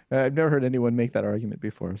 I've never heard anyone make that argument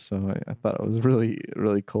before, so I thought it was really,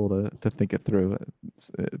 really cool to think it through.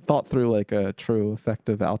 Thought through like a true,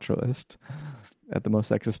 effective altruist at the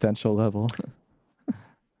most existential level.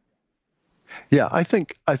 Yeah, I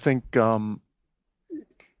think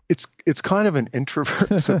it's kind of an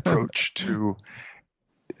introvert's approach to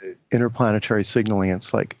interplanetary signaling.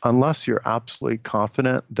 It's like, unless you're absolutely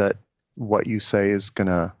confident that what you say is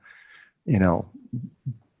gonna,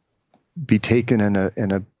 be taken in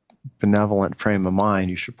a benevolent frame of mind,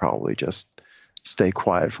 you should probably just stay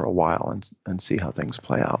quiet for a while and see how things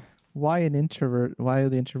play out. Why an introvert? Why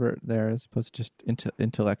the introvert there as opposed to just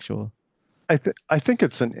intellectual? I think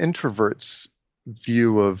it's an introvert's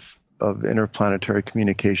view of interplanetary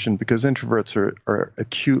communication, because introverts are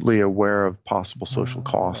acutely aware of possible social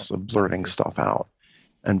costs of blurting stuff out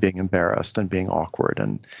and being embarrassed and being awkward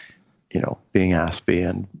and, being aspy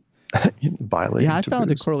and violating. Yeah, I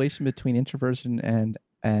found a correlation between introversion and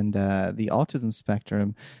the autism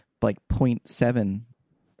spectrum, like 0.70.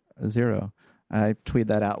 I tweeted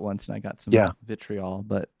that out once and I got some vitriol,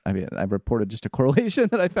 but I reported just a correlation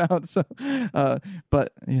that I found. So,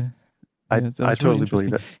 but yeah. I totally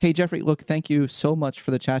believe it. Hey, Geoffrey, look, thank you so much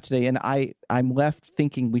for the chat today. And I'm left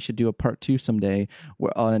thinking we should do a part 2 someday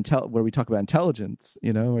where we talk about intelligence,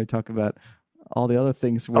 where we talk about all the other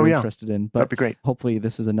things we're interested in. But that'd be great. Hopefully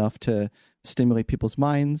this is enough to stimulate people's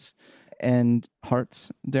minds and hearts,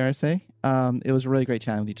 dare I say. It was a really great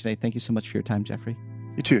chatting with you today. Thank you so much for your time, Geoffrey.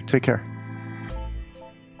 You too. Take care.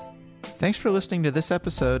 Thanks for listening to this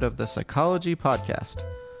episode of the Psychology Podcast.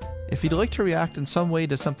 If you'd like to react in some way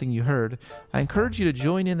to something you heard, I encourage you to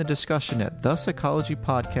join in the discussion at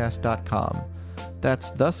thepsychologypodcast.com.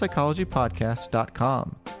 That's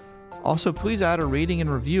thepsychologypodcast.com. Also, please add a rating and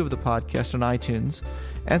review of the podcast on iTunes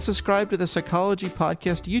and subscribe to the Psychology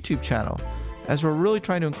Podcast YouTube channel, as we're really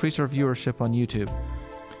trying to increase our viewership on YouTube.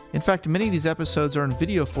 In fact, many of these episodes are in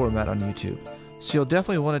video format on YouTube, so you'll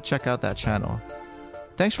definitely want to check out that channel.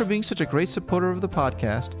 Thanks for being such a great supporter of the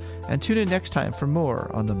podcast, and tune in next time for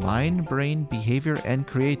more on the mind, brain, behavior, and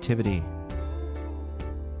creativity.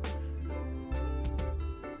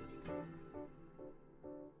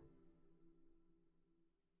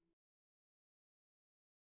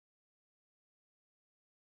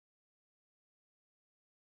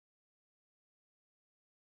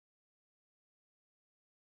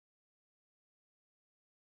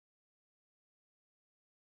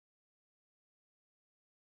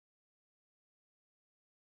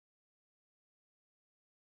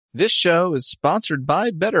 This show is sponsored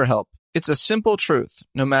by BetterHelp. It's a simple truth.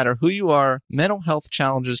 No matter who you are, mental health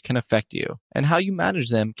challenges can affect you, and how you manage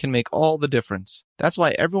them can make all the difference. That's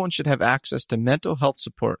why everyone should have access to mental health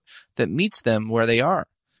support that meets them where they are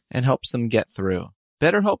and helps them get through.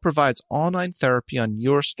 BetterHelp provides online therapy on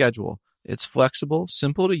your schedule. It's flexible,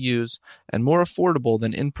 simple to use, and more affordable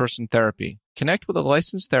than in-person therapy. Connect with a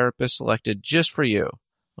licensed therapist selected just for you.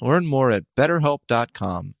 Learn more at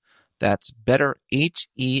BetterHelp.com. That's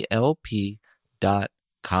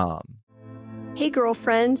BetterHelp.com. Hey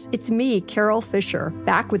girlfriends, it's me, Carol Fisher,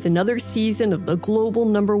 back with another season of the global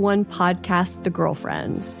 #1 podcast, The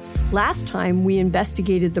Girlfriends. Last time, we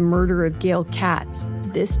investigated the murder of Gail Katz.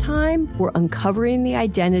 This time, we're uncovering the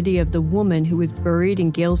identity of the woman who was buried in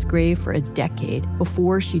Gail's grave for a decade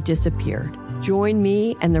before she disappeared. Join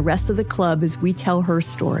me and the rest of the club as we tell her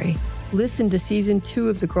story. Listen to Season 2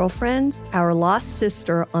 of The Girlfriends, Our Lost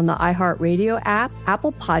Sister on the iHeartRadio app,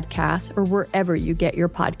 Apple Podcasts, or wherever you get your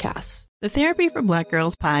podcasts. The Therapy for Black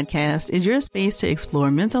Girls podcast is your space to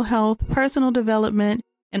explore mental health, personal development,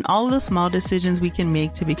 and all of the small decisions we can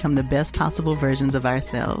make to become the best possible versions of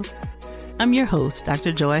ourselves. I'm your host,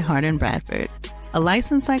 Dr. Joy Harden Bradford, a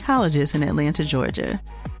licensed psychologist in Atlanta, Georgia,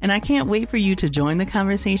 and I can't wait for you to join the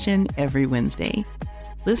conversation every Wednesday.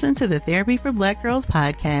 Listen to the Therapy for Black Girls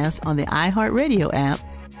podcast on the iHeartRadio app,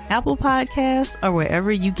 Apple Podcasts, or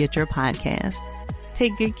wherever you get your podcasts.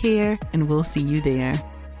 Take good care, and we'll see you there.